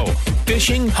Radio.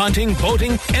 Fishing, hunting,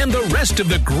 boating, and the rest of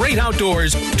the great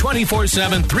outdoors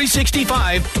 24/7,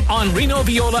 365 on Reno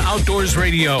Viola Outdoors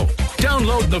Radio.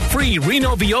 Download the free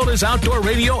Reno Viola's Outdoor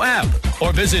Radio app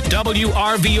or visit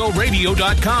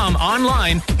WRVOradio.com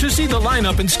online to see the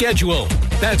lineup and schedule.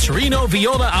 That's Reno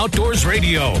Viola Outdoors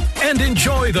Radio. And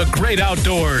enjoy the great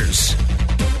outdoors.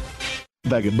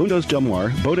 Vagabundos Del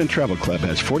Mar Boat and Travel Club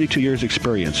has 42 years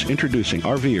experience introducing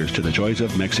RVers to the joys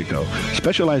of Mexico.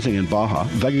 Specializing in Baja,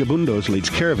 Vagabundos leads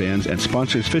caravans and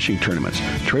sponsors fishing tournaments,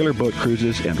 trailer boat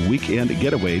cruises, and weekend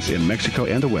getaways in Mexico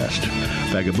and the West.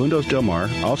 Vagabundos Del Mar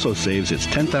also saves its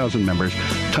 10,000 members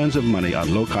tons of money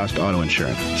on low-cost auto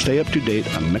insurance. Stay up to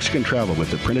date on Mexican travel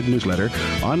with the printed newsletter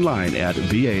online at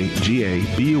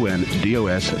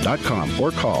vagabundos.com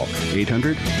or call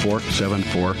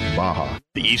 800-474-BAJA.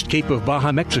 The East Cape of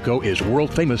Baja, Mexico is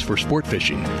world famous for sport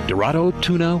fishing. Dorado,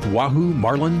 tuna, wahoo,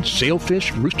 marlin,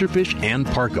 sailfish, roosterfish, and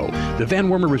pargo. The Van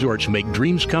Wormer resorts make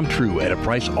dreams come true at a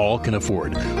price all can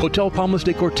afford. Hotel Palmas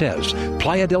de Cortez,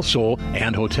 Playa del Sol,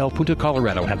 and Hotel Punta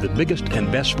Colorado have the biggest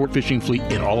and best sport fishing fleet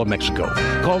in all of Mexico.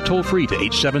 Call toll-free to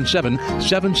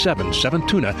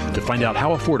 877-777-TUNA to find out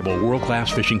how affordable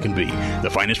world-class fishing can be.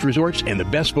 The finest resorts and the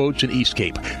best boats in East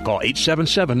Cape. Call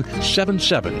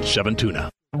 877-777-TUNA.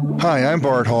 Hi, I'm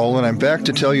Bart Hall, and I'm back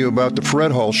to tell you about the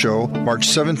Fred Hall Show, March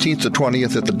 17th to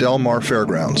 20th at the Del Mar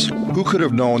Fairgrounds. Who could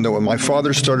have known that when my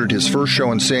father started his first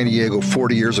show in San Diego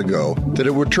 40 years ago, that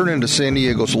it would turn into San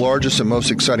Diego's largest and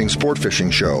most exciting sport fishing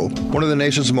show, one of the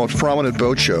nation's most prominent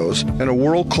boat shows, and a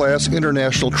world-class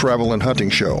international travel and hunting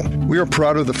show. We are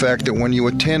proud of the fact that when you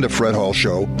attend a Fred Hall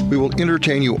Show, we will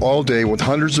entertain you all day with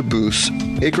hundreds of booths,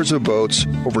 acres of boats,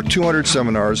 over 200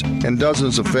 seminars, and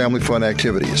dozens of family fun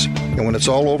activities. And when it's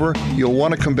all over, you'll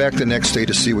want to come back the next day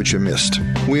to see what you missed.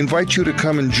 We invite you to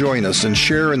come and join us and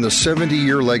share in the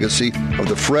 70-year legacy of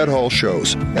the Fred Hall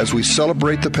Shows as we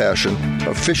celebrate the passion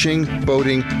of fishing,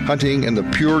 boating, hunting, and the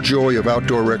pure joy of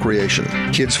outdoor recreation.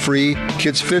 Kids free,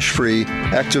 kids fish free,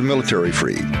 active military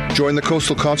free. Join the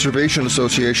Coastal Conservation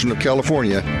Association of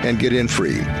California and get in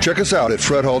free. Check us out at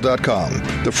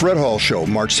fredhall.com. The Fred Hall Show,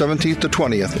 March 17th to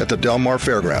 20th at the Del Mar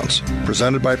Fairgrounds.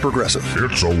 Presented by Progressive.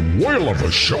 It's a whale of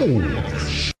a show.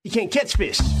 You can't catch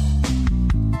fish.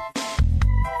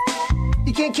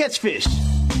 You can't catch fish.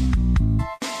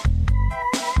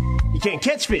 You can't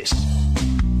catch fish.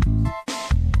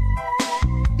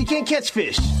 You can't catch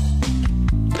fish.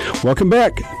 Welcome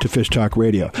back to Fish Talk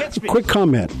Radio. Quick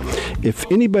comment. If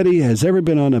anybody has ever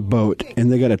been on a boat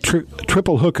and they got a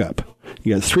triple hookup,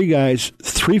 you got three guys,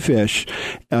 three fish.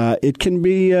 It can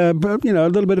be, a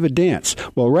little bit of a dance.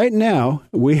 Well, right now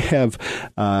we have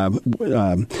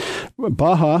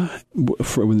Baja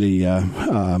from the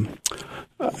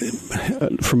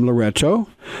from Loreto.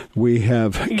 We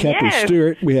have Captain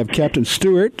Stewart. We have Captain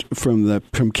Stewart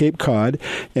from Cape Cod,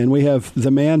 and we have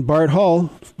the man Bart Hall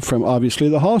from obviously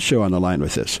the Hall Show on the line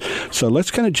with us. So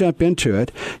let's kind of jump into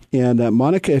it. And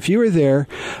Monica, if you were there,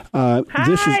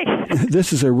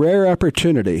 this is a rare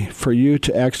opportunity for you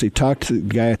to actually talk to the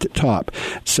guy at the top.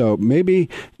 So maybe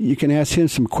you can ask him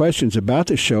some questions about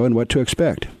the show and what to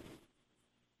expect.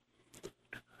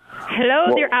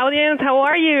 Hello, dear audience. How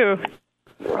are you?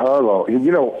 Hello.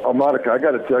 Monica, I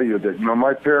got to tell you that,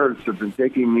 my parents have been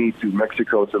taking me to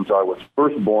Mexico since I was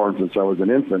first born, since I was an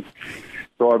infant.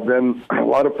 So I've been a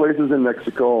lot of places in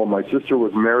Mexico. My sister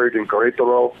was married in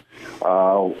Querétaro.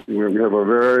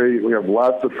 We have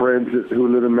lots of friends who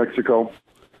live in Mexico.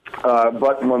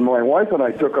 But when my wife and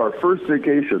I took our first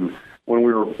vacation when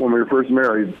we were first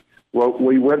married, well,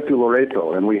 we went to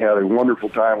Loreto and we had a wonderful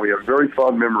time. We have very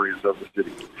fond memories of the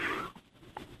city.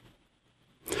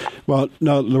 Well,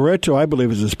 no, Loreto, I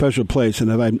believe, is a special place,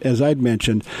 and as I'd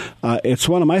mentioned, it's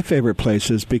one of my favorite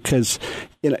places because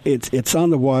it's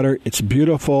on the water, it's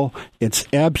beautiful, it's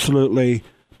absolutely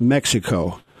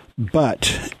Mexico,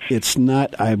 but it's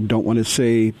not. I don't want to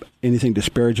say anything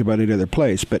disparaging about any other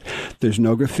place, but there's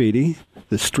no graffiti.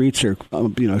 The streets are,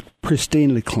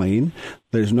 pristinely clean.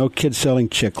 There's no kids selling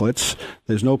chiclets.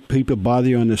 There's no people bother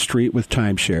you on the street with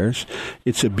timeshares.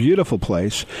 It's a beautiful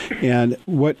place. And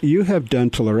what you have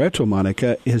done to Loreto,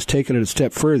 Monica, is taken it a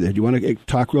step further. Do you want to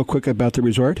talk real quick about the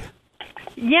resort?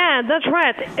 Yeah, that's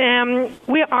right.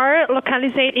 We are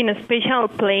localized in a special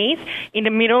place in the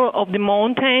middle of the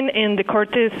mountain in the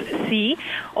Cortez Sea.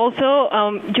 Also,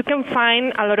 you can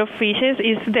find a lot of fishes.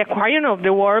 It's the Aquarium of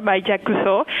the World by Jacques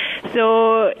Cousteau.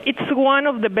 So it's one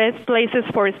of the best places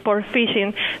for sport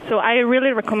fishing. So I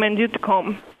really recommend you to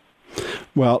come.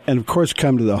 Well, and of course,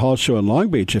 come to the Hall Show in Long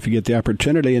Beach if you get the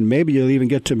opportunity, and maybe you'll even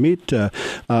get to meet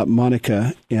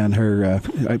Monica and her.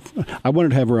 I wanted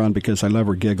to have her on because I love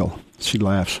her giggle. She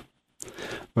laughs.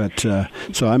 But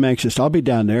so I'm anxious. I'll be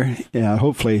down there,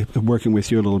 hopefully working with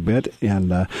you a little bit,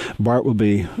 and Bart will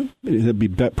be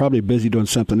probably busy doing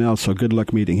something else. So good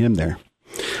luck meeting him there.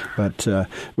 But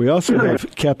we also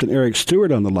have Captain Eric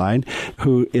Stewart on the line,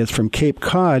 who is from Cape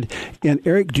Cod. And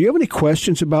Eric, do you have any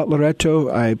questions about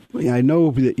Loreto? I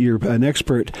know that you're an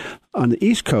expert on the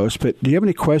East Coast, but do you have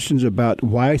any questions about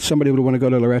why somebody would want to go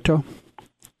to Loreto?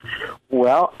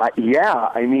 Well, yeah.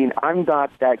 I mean, I'm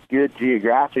not that good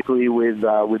geographically with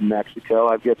Mexico.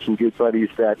 I've got some good buddies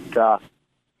that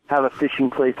have a fishing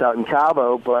place out in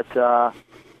Cabo, but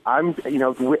I'm,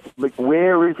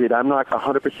 where is it? I'm not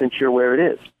 100% sure where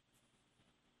it is.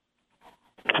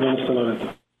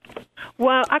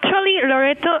 Well, actually,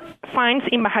 Loreto finds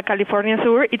in Baja California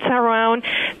Sur. It's around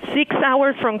 6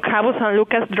 hours from Cabo San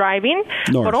Lucas driving.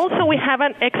 North. But also we have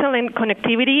an excellent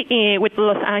connectivity with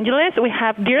Los Angeles. We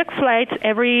have direct flights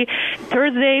every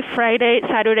Thursday, Friday,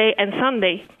 Saturday, and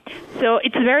Sunday. So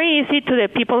it's very easy to the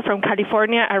people from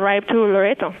California arrive to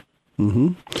Loreto. Mm-hmm.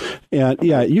 And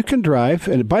yeah, you can drive.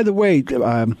 And by the way,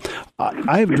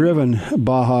 I have driven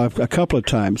Baja a couple of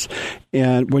times.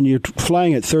 And when you're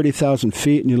flying at 30,000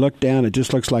 feet and you look down, it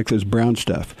just looks like there's brown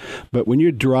stuff. But when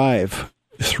you drive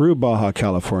through Baja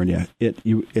California,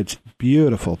 it's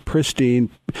beautiful, pristine,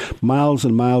 miles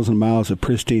and miles and miles of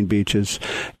pristine beaches.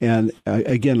 And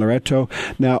again, Loreto.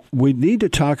 Now, we need to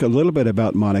talk a little bit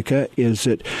about, Monica, is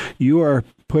that you are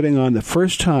putting on the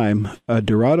first time a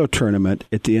Dorado tournament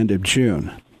at the end of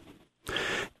June.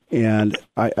 And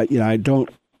I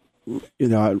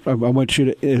want you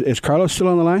to, is Carlos still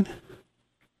on the line?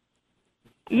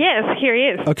 Yes, here he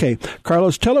is. Okay.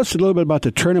 Carlos, tell us a little bit about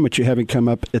the tournament you're having come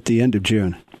up at the end of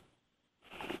June.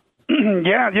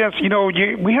 We have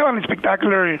a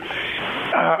spectacular,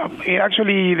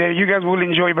 actually, that you guys will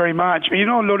enjoy very much.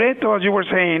 Loreto, as you were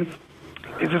saying,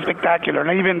 is spectacular.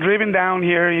 And even driven down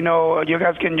here, you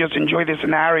guys can just enjoy the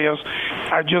scenarios.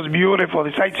 Are just beautiful.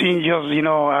 The sightseeing just,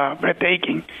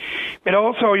 breathtaking. But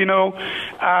also,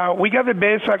 we got the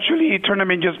best, actually,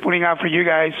 tournament just putting out for you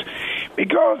guys.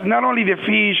 Because not only the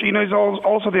fish, it's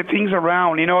also the things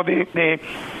around, the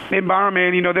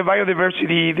environment, the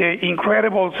biodiversity, the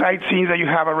incredible sightseeing that you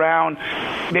have around,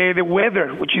 the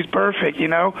weather, which is perfect,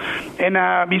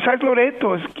 And besides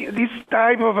Loreto, this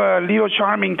type of a little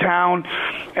charming town,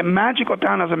 a magical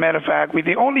town, as a matter of fact, with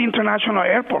the only international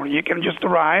airport. You can just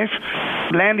arrive,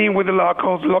 blend in with the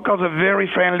locals. The locals are very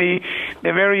friendly.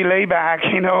 They're very laid back,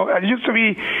 It used to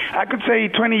be, I could say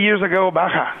 20 years ago,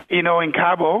 Baja, in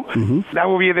Cabo. Mm-hmm. That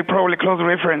would be the probably close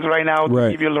reference right now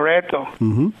to give you Loreto.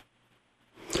 Mm-hmm.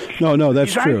 No,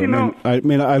 that's Besides, true.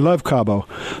 I love Cabo,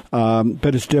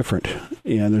 but it's different,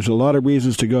 and there's a lot of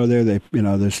reasons to go there.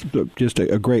 There's just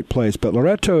a great place, but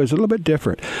Loreto is a little bit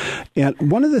different.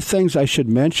 And one of the things I should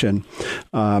mention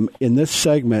in this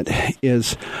segment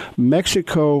is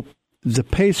Mexico. The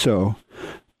peso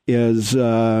is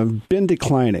been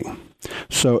declining.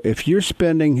 So if you're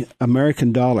spending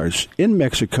American dollars in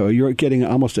Mexico, you're getting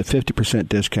almost a 50%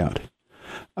 discount.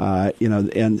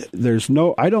 And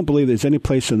I don't believe there's any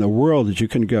place in the world that you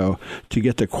can go to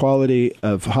get the quality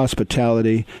of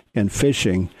hospitality and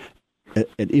fishing at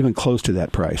even close to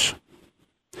that price.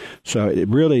 So it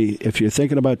really, if you're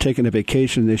thinking about taking a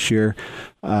vacation this year,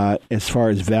 as far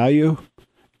as value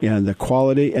and the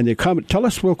quality and the tell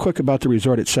us real quick about the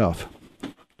resort itself.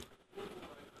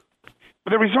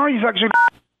 The resort is actually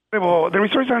incredible. The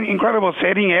resort is an incredible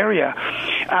setting area.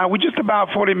 We're just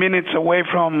about 40 minutes away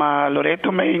from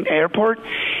Loreto Main Airport.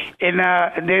 And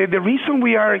the reason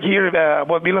we are here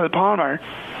about Villa del Palmar,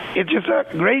 it's just a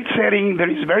great setting that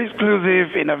is very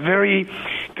exclusive in a very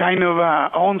kind of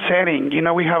own setting.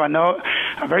 We have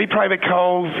a very private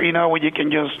cove, where you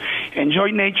can just enjoy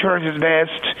nature at its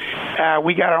best.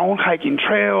 We got our own hiking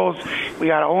trails. We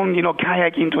got our own,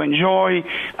 kayaking to enjoy,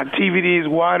 activities,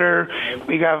 water.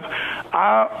 We have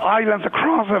islands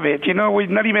across of it. We're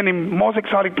not even in most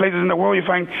exotic places in the world. You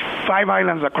find 5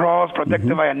 islands across,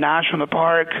 protected by a national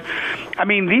park. I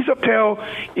mean, this hotel,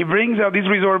 this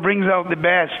resort brings out the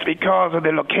best because of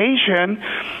the location,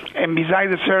 and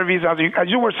besides the service, as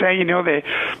you were saying,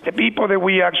 the people that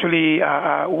we actually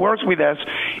works with us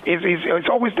it's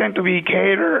always tend to be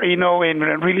catered,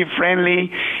 and really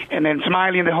friendly, and then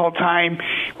smiling the whole time,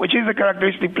 which is a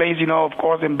characteristic place, of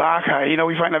course, in Baja.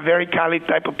 We find a very Cali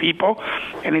type of people,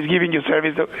 and it's giving you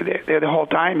service the whole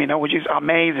time, which is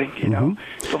amazing,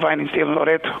 to find in still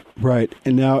Loreto. Right.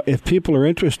 And now, if people are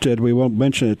interested, we won't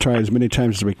mention it, try as many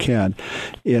times as we can.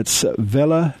 It's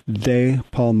Villa del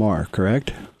Palmar,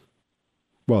 correct?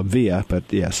 Well, Via, but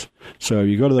yes. So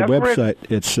you go to the website.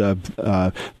 Correct. It's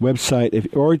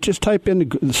website, or just type in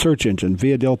the search engine,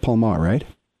 Villa del Palmar, right?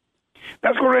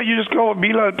 That's correct. You just go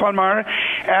Villa del Palmar,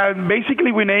 and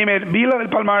basically we name it Villa del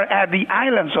Palmar at the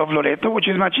islands of Loreto, which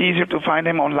is much easier to find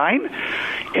them online.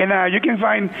 And you can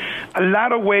find a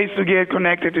lot of ways to get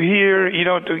connected to here,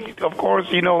 of course,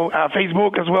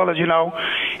 Facebook as well, as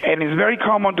and it's very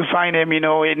common to find them,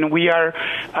 and we are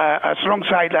a strong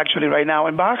site actually right now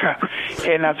in Baja,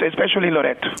 and especially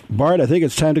Loreto. Bart, I think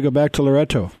it's time to go back to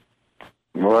Loreto.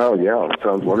 Well, yeah, it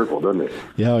sounds wonderful, doesn't it?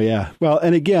 Yeah. Well,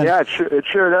 and again... Yeah, it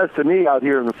sure does to me out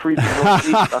here in the freezing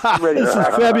Northeast. I'm ready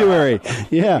to February.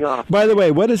 Yeah. By the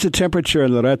way, what is the temperature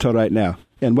in Loreto right now?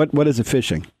 And what is the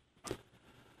fishing?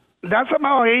 That's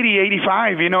about 80,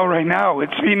 85, right now.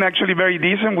 It's been actually very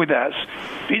decent with us.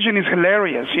 Fishing is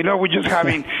hilarious. We're just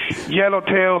having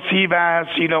yellowtail, sea bass,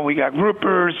 we got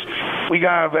groupers, we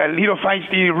got a little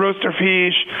feisty rooster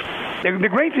fish. The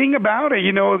great thing about it,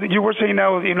 you were saying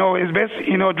now, is best,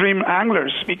 dream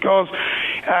anglers, because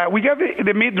we got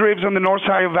the mid-drifts on the north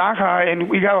side of Baja, and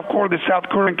we got, of course, the south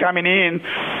current coming in.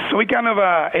 So we kind of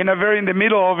in the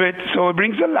middle of it. So it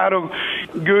brings a lot of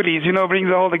goodies,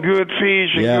 brings all the good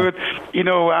fish and good,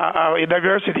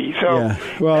 diversity. So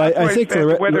well, I think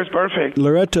the weather's perfect.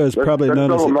 Loreto is probably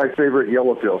known as some of my favorite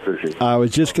yellowtail fishing. I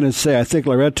was just going to say, I think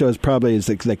Loreto is probably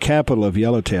the capital of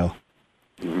yellowtail.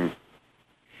 Mm-hmm.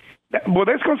 Well,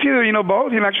 that's considered,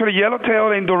 both, actually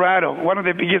Yellowtail and Dorado, one of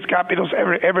the biggest capitals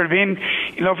ever been,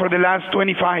 for the last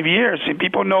 25 years. And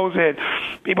people know that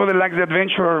people that like the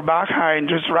adventure of Baja and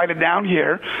just write it down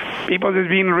here, people that's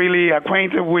been really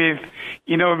acquainted with,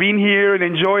 being here and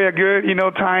enjoy a good,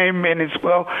 time, and it's,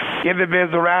 get the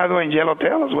best Dorado and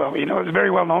Yellowtail as well. It's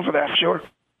very well known for that, sure.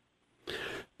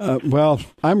 Well,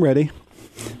 I'm ready.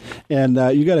 And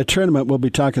you got a tournament we'll be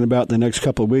talking about in the next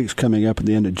couple of weeks coming up at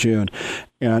the end of June.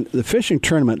 And the fishing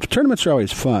tournaments are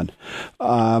always fun.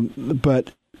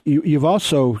 But you've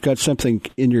also got something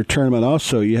in your tournament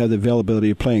also. You have the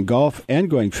availability of playing golf and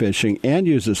going fishing and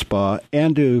use the spa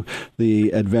and do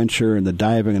the adventure and the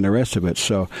diving and the rest of it.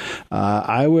 So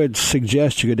I would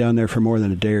suggest you go down there for more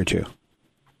than a day or two.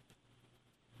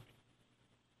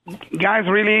 Guys,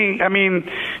 really,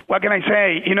 what can I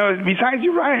say? Besides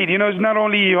you're right, it's not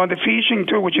only on the fishing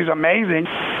too, which is amazing.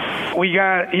 We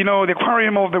got, the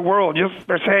aquarium of the world, just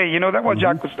per se, that was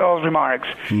Jacques Cousteau's remarks.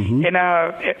 Mm-hmm. And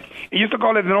he used to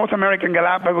call it the North American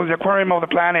Galapagos, the aquarium of the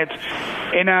planet.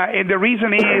 And the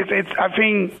reason is, I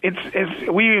think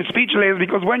we're speechless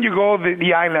because when you go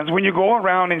the islands, when you go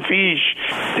around and fish,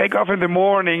 take off in the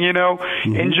morning,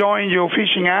 enjoying your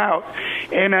fishing out,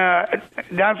 And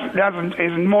that's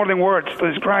is more than words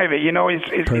to describe it.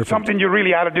 It's something you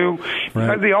really ought to do.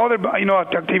 Right. The other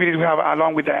activities we have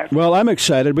along with that. Well, I'm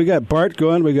excited. We got Bart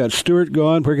going. We got Stuart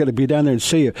going. We're going to be down there and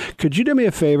see you. Could you do me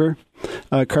a favor,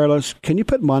 Carlos? Can you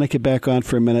put Monica back on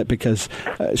for a minute because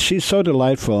she's so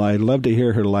delightful. I love to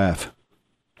hear her laugh.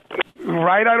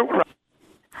 Right.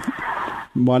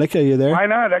 Monica, are you there? Why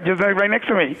not? Just right next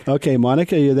to me. Okay,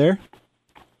 Monica, are you there?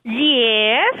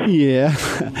 Yes. Yeah.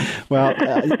 Well,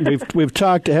 we've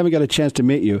talked. I haven't got a chance to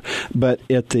meet you, but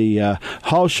at the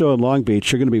Hall Show in Long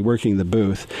Beach, you're going to be working the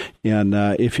booth. And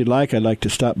if you'd like, I'd like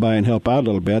to stop by and help out a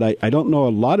little bit. I don't know a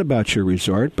lot about your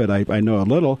resort, but I know a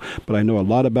little. But I know a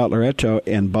lot about Loreto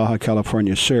and Baja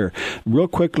California Sur. Real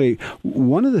quickly,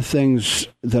 one of the things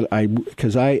that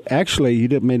because I actually, you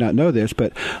may not know this,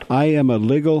 but I am a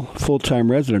legal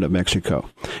full-time resident of Mexico.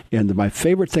 And my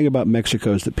favorite thing about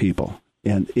Mexico is the people.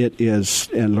 And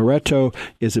Loreto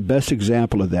is the best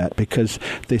example of that because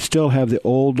they still have the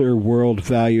older world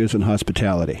values and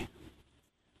hospitality.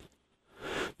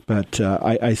 But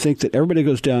I think that everybody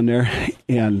goes down there,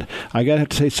 and I got to have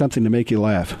to say something to make you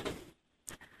laugh.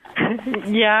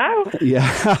 Yeah?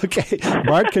 Yeah, okay.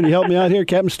 Bart, can you help me out here,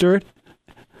 Captain Stewart?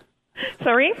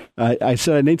 Sorry? I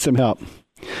said I need some help.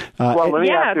 Well, let me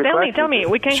ask you a question. Tell me.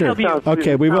 We can help you.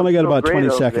 Okay, we've only got about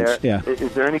 20 seconds. Yeah.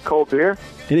 Is there any cold beer?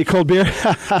 Any cold beer?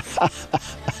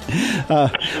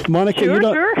 Monica,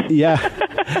 sure. Yeah.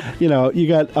 You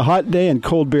got a hot day and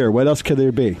cold beer. What else could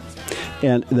there be?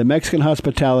 And the Mexican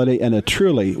hospitality and a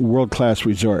truly world-class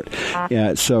resort.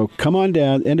 So come on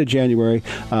down, end of January.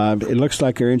 It looks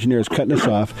like our engineer is cutting us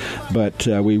off, but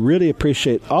we really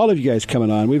appreciate all of you guys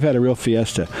coming on. We've had a real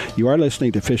fiesta. You are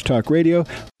listening to Fish Talk Radio.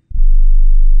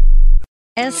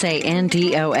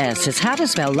 Sandos is how to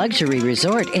spell luxury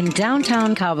resort in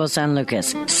downtown Cabo San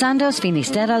Lucas. Sandos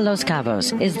Finisterra Los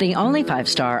Cabos is the only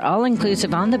 5-star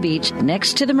all-inclusive on the beach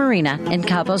next to the marina in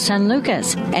Cabo San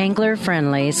Lucas.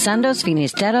 Angler-friendly Sandos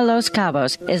Finisterra Los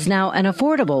Cabos is now an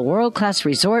affordable world-class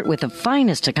resort with the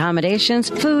finest accommodations,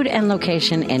 food, and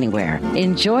location anywhere.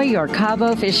 Enjoy your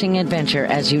Cabo fishing adventure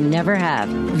as you never have.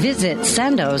 Visit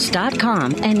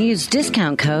sandos.com and use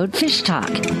discount code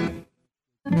FISHTALK.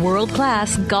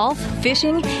 World-class golf,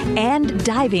 fishing, and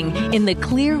diving in the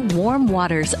clear, warm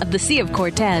waters of the Sea of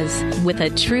Cortez with a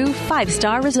true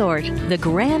 5-star resort. The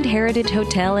Grand Heritage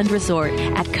Hotel and Resort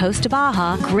at Costa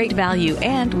Baja. Great value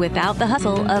and without the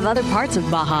hustle of other parts of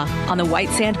Baja. On the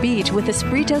White Sand Beach with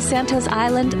Espirito Santos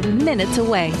Island minutes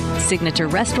away. Signature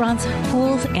restaurants,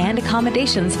 pools, and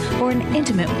accommodations for an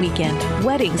intimate weekend,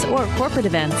 weddings, or corporate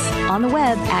events. On the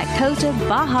web at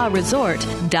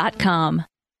CostaBajaResort.com.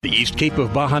 The East Cape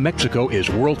of Baja, Mexico is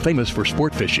world famous for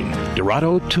sport fishing.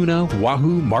 Dorado, tuna,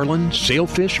 wahoo, marlin,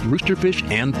 sailfish, roosterfish,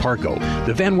 and pargo.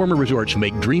 The Van Wormer resorts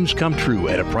make dreams come true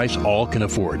at a price all can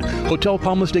afford. Hotel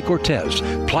Palmas de Cortez,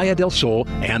 Playa del Sol,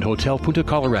 and Hotel Punta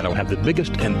Colorado have the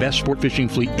biggest and best sport fishing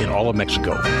fleet in all of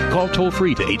Mexico. Call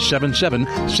toll-free to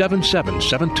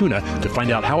 877-777-TUNA to find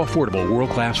out how affordable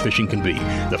world-class fishing can be.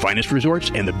 The finest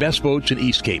resorts and the best boats in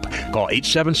East Cape. Call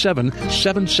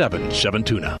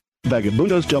 877-777-TUNA.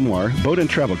 Vagabundos Del Mar Boat and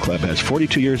Travel Club has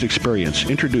 42 years experience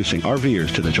introducing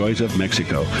RVers to the joys of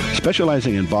Mexico.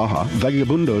 Specializing in Baja,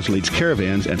 Vagabundos leads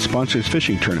caravans and sponsors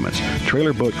fishing tournaments,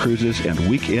 trailer boat cruises, and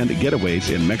weekend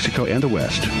getaways in Mexico and the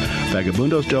West.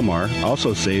 Vagabundos Del Mar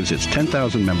also saves its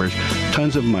 10,000 members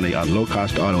tons of money on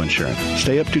low-cost auto insurance.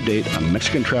 Stay up to date on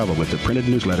Mexican travel with the printed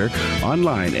newsletter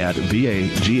online at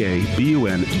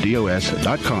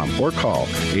vagabundos.com or call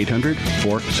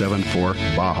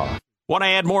 800-474-BAJA. Want to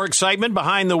add more excitement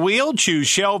behind the wheel? Choose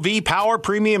Shell V-Power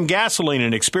Premium Gasoline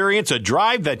and experience a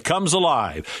drive that comes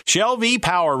alive. Shell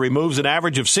V-Power removes an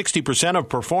average of 60% of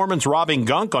performance-robbing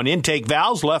gunk on intake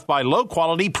valves left by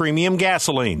low-quality premium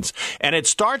gasolines. And it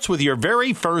starts with your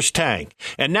very first tank.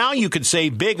 And now you can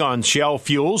save big on Shell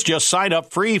fuels. Just sign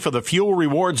up free for the Fuel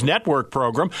Rewards Network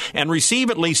program and receive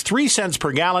at least 3 cents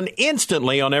per gallon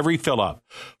instantly on every fill-up.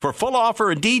 For full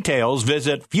offer and details,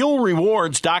 visit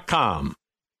fuelrewards.com.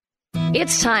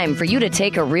 It's time for you to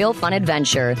take a real fun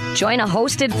adventure. Join a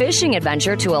hosted fishing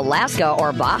adventure to Alaska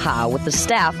or Baja with the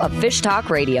staff of Fish Talk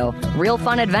Radio. Real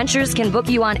Fun Adventures can book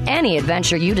you on any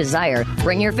adventure you desire.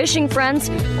 Bring your fishing friends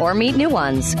or meet new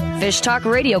ones. Fish Talk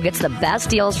Radio gets the best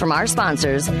deals from our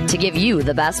sponsors to give you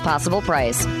the best possible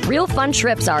price. Real Fun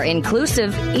trips are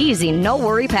inclusive, easy,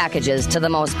 no-worry packages to the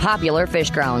most popular fish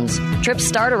grounds. Trips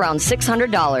start around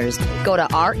 $600. Go to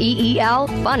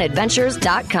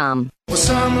REELfunadventures.com. Well,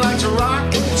 some like to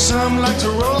rock, some like to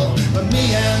roll, but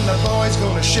me and the boys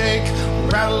gonna shake,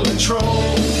 rattle and troll.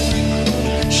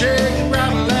 Shake,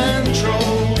 rattle and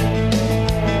troll.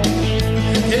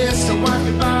 It's the wife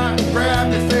goodbye, grab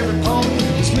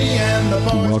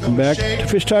Welcome back to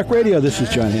Fish Talk Radio. This is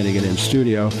John Hennigan in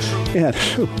studio. And,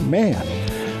 man,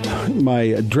 my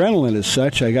adrenaline is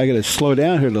such, I got to slow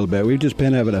down here a little bit. We've just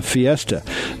been having a fiesta.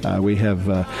 We have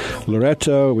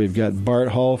Loretto, we've got Bart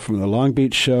Hall from the Long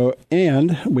Beach show,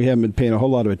 and we haven't been paying a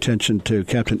whole lot of attention to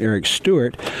Captain Eric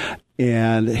Stewart.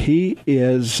 And he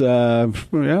is,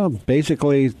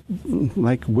 basically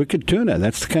like wicked tuna.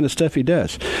 That's the kind of stuff he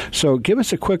does. So give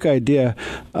us a quick idea,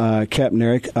 Captain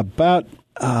Eric, about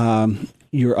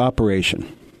your operation.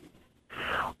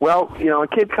 Well, in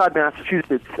Cape Cod,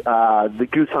 Massachusetts, the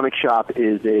Goose Hummock Shop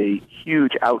is a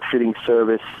huge outfitting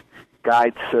service,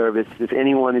 guide service. If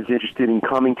anyone is interested in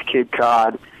coming to Cape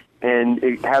Cod and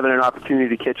having an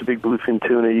opportunity to catch a big bluefin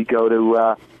tuna, you go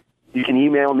to... you can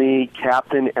email me,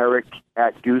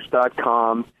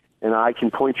 CaptainEric@goose.com, and I can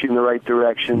point you in the right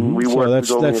direction. We work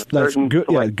with only a certain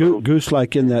goose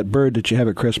like in that bird that you have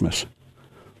at Christmas.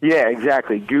 Yeah,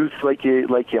 exactly. Goose like you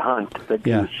hunt. The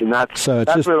goose, and that's where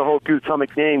the whole Goose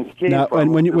Hummock name came now, from.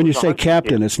 And when you say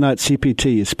Captain, it's not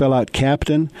CPT. You spell out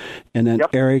Captain and then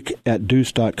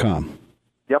Eric@goose.com.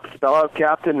 Yep, spell out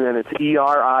Captain, and then it's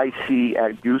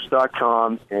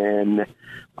ERIC@goose.com, and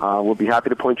we'll be happy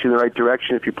to point you in the right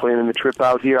direction if you're planning the trip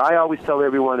out here. I always tell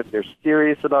everyone, if they're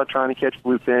serious about trying to catch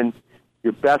bluefin,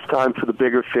 your best time for the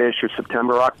bigger fish are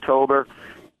September, October,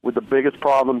 with the biggest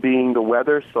problem being the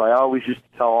weather. So I always used to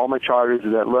tell all my charters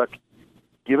that, look,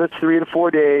 give us 3 to 4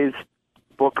 days,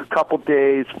 book a couple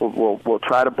days. We'll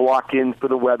try to block in for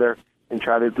the weather and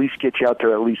try to at least get you out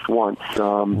there at least once.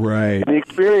 Right. The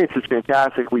experience is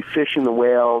fantastic. We fish in the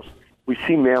whales. We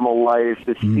see mammal life.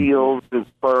 There's seals. There's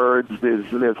birds.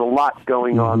 There's a lot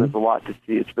going on. There's a lot to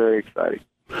see. It's very exciting.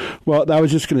 Well, I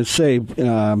was just going to say,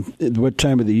 what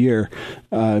time of the year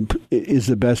is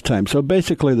the best time? So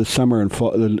basically, the summer and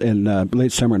fall, and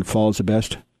late summer and fall is the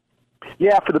best.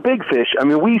 Yeah, for the big fish. I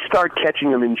mean, we start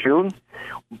catching them in June.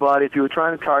 But if you were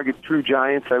trying to target true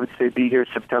giants, I would say be here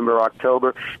September,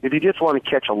 October. If you just want to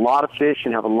catch a lot of fish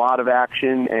and have a lot of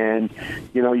action, and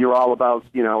you're all about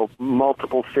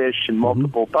multiple fish and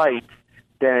multiple bites,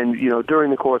 then during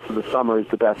the course of the summer is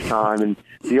the best time. And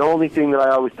the only thing that I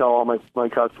always tell all my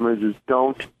customers is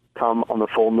don't come on the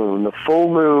full moon. The full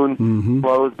moon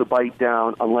slows the bite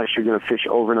down unless you're going to fish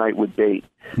overnight with bait.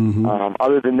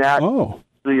 Other than that.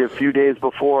 A few days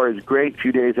before is great, a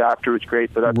few days after is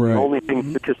great, but that's the only thing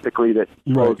statistically that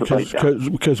slows the bite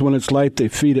down. Because when it's light, they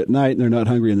feed at night and they're not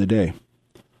hungry in the day.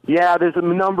 Yeah, there's a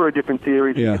number of different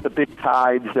theories. Yeah. The big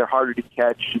tides, they're harder to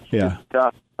catch. It's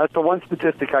that's the one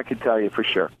statistic I could tell you for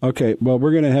sure. Okay, well,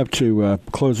 we're going to have to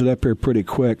close it up here pretty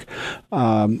quick.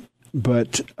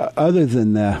 But other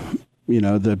than that,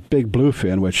 the big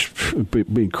bluefin, which would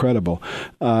be incredible.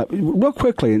 Real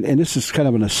quickly, and this is kind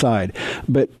of an aside,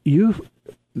 but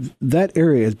that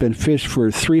area has been fished for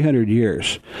 300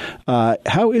 years.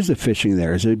 How is the fishing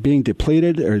there? Is it being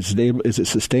depleted, or is it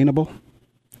sustainable?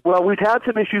 Well, we've had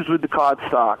some issues with the cod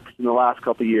stocks in the last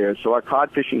couple of years, so our cod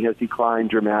fishing has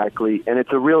declined dramatically, and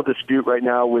it's a real dispute right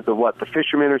now with what the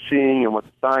fishermen are seeing and what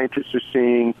the scientists are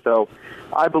seeing. So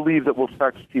I believe that we'll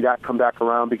start to see that come back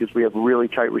around because we have really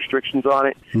tight restrictions on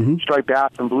it. Striped bass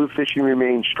and blue fishing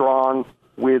remain strong,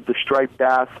 with the striped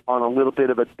bass on a little bit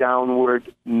of a downward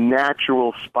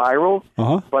natural spiral,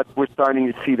 but we're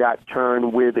starting to see that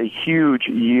turn with a huge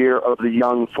year of the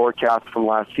young forecast from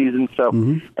last season. So,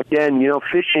 again,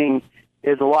 fishing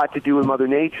is a lot to do with Mother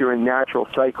Nature and natural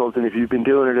cycles, and if you've been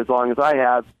doing it as long as I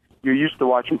have, you're used to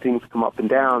watching things come up and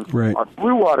down. Right. Our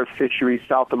blue water fishery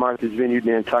south of Martha's Vineyard,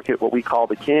 Nantucket, what we call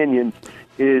the Canyon,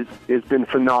 has been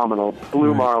phenomenal.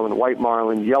 Blue marlin, white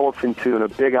marlin, yellowfin tuna,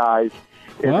 big eyes.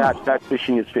 And that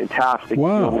fishing is fantastic.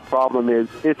 Wow. The problem is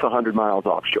it's 100 miles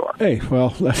offshore. Hey,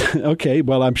 well, okay.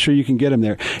 Well, I'm sure you can get them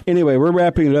there. Anyway, we're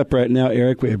wrapping it up right now,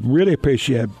 Eric. We really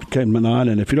appreciate you coming on,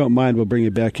 and if you don't mind, we'll bring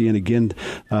you back in again,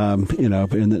 in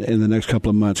the next couple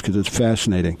of months because it's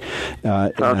fascinating.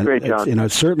 Sounds great, John.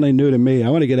 It's certainly new to me. I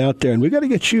want to get out there, and we got to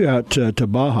get you out to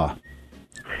Baja.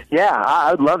 Yeah,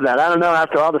 I would love that. I don't know.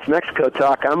 After all this Mexico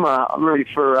talk, I'm ready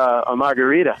for a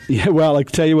margarita. Yeah, well, I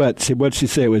tell you what. What'd she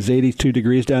say? It was 82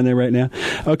 degrees down there right now?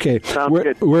 Okay,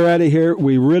 we're out of here.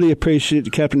 We really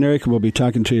appreciate Captain Eric, and we'll be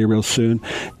talking to you real soon.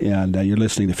 And you're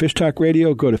listening to Fish Talk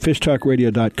Radio. Go to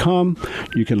fishtalkradio.com.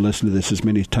 You can listen to this as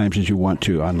many times as you want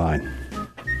to online.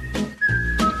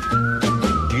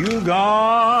 You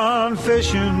gone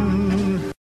fishing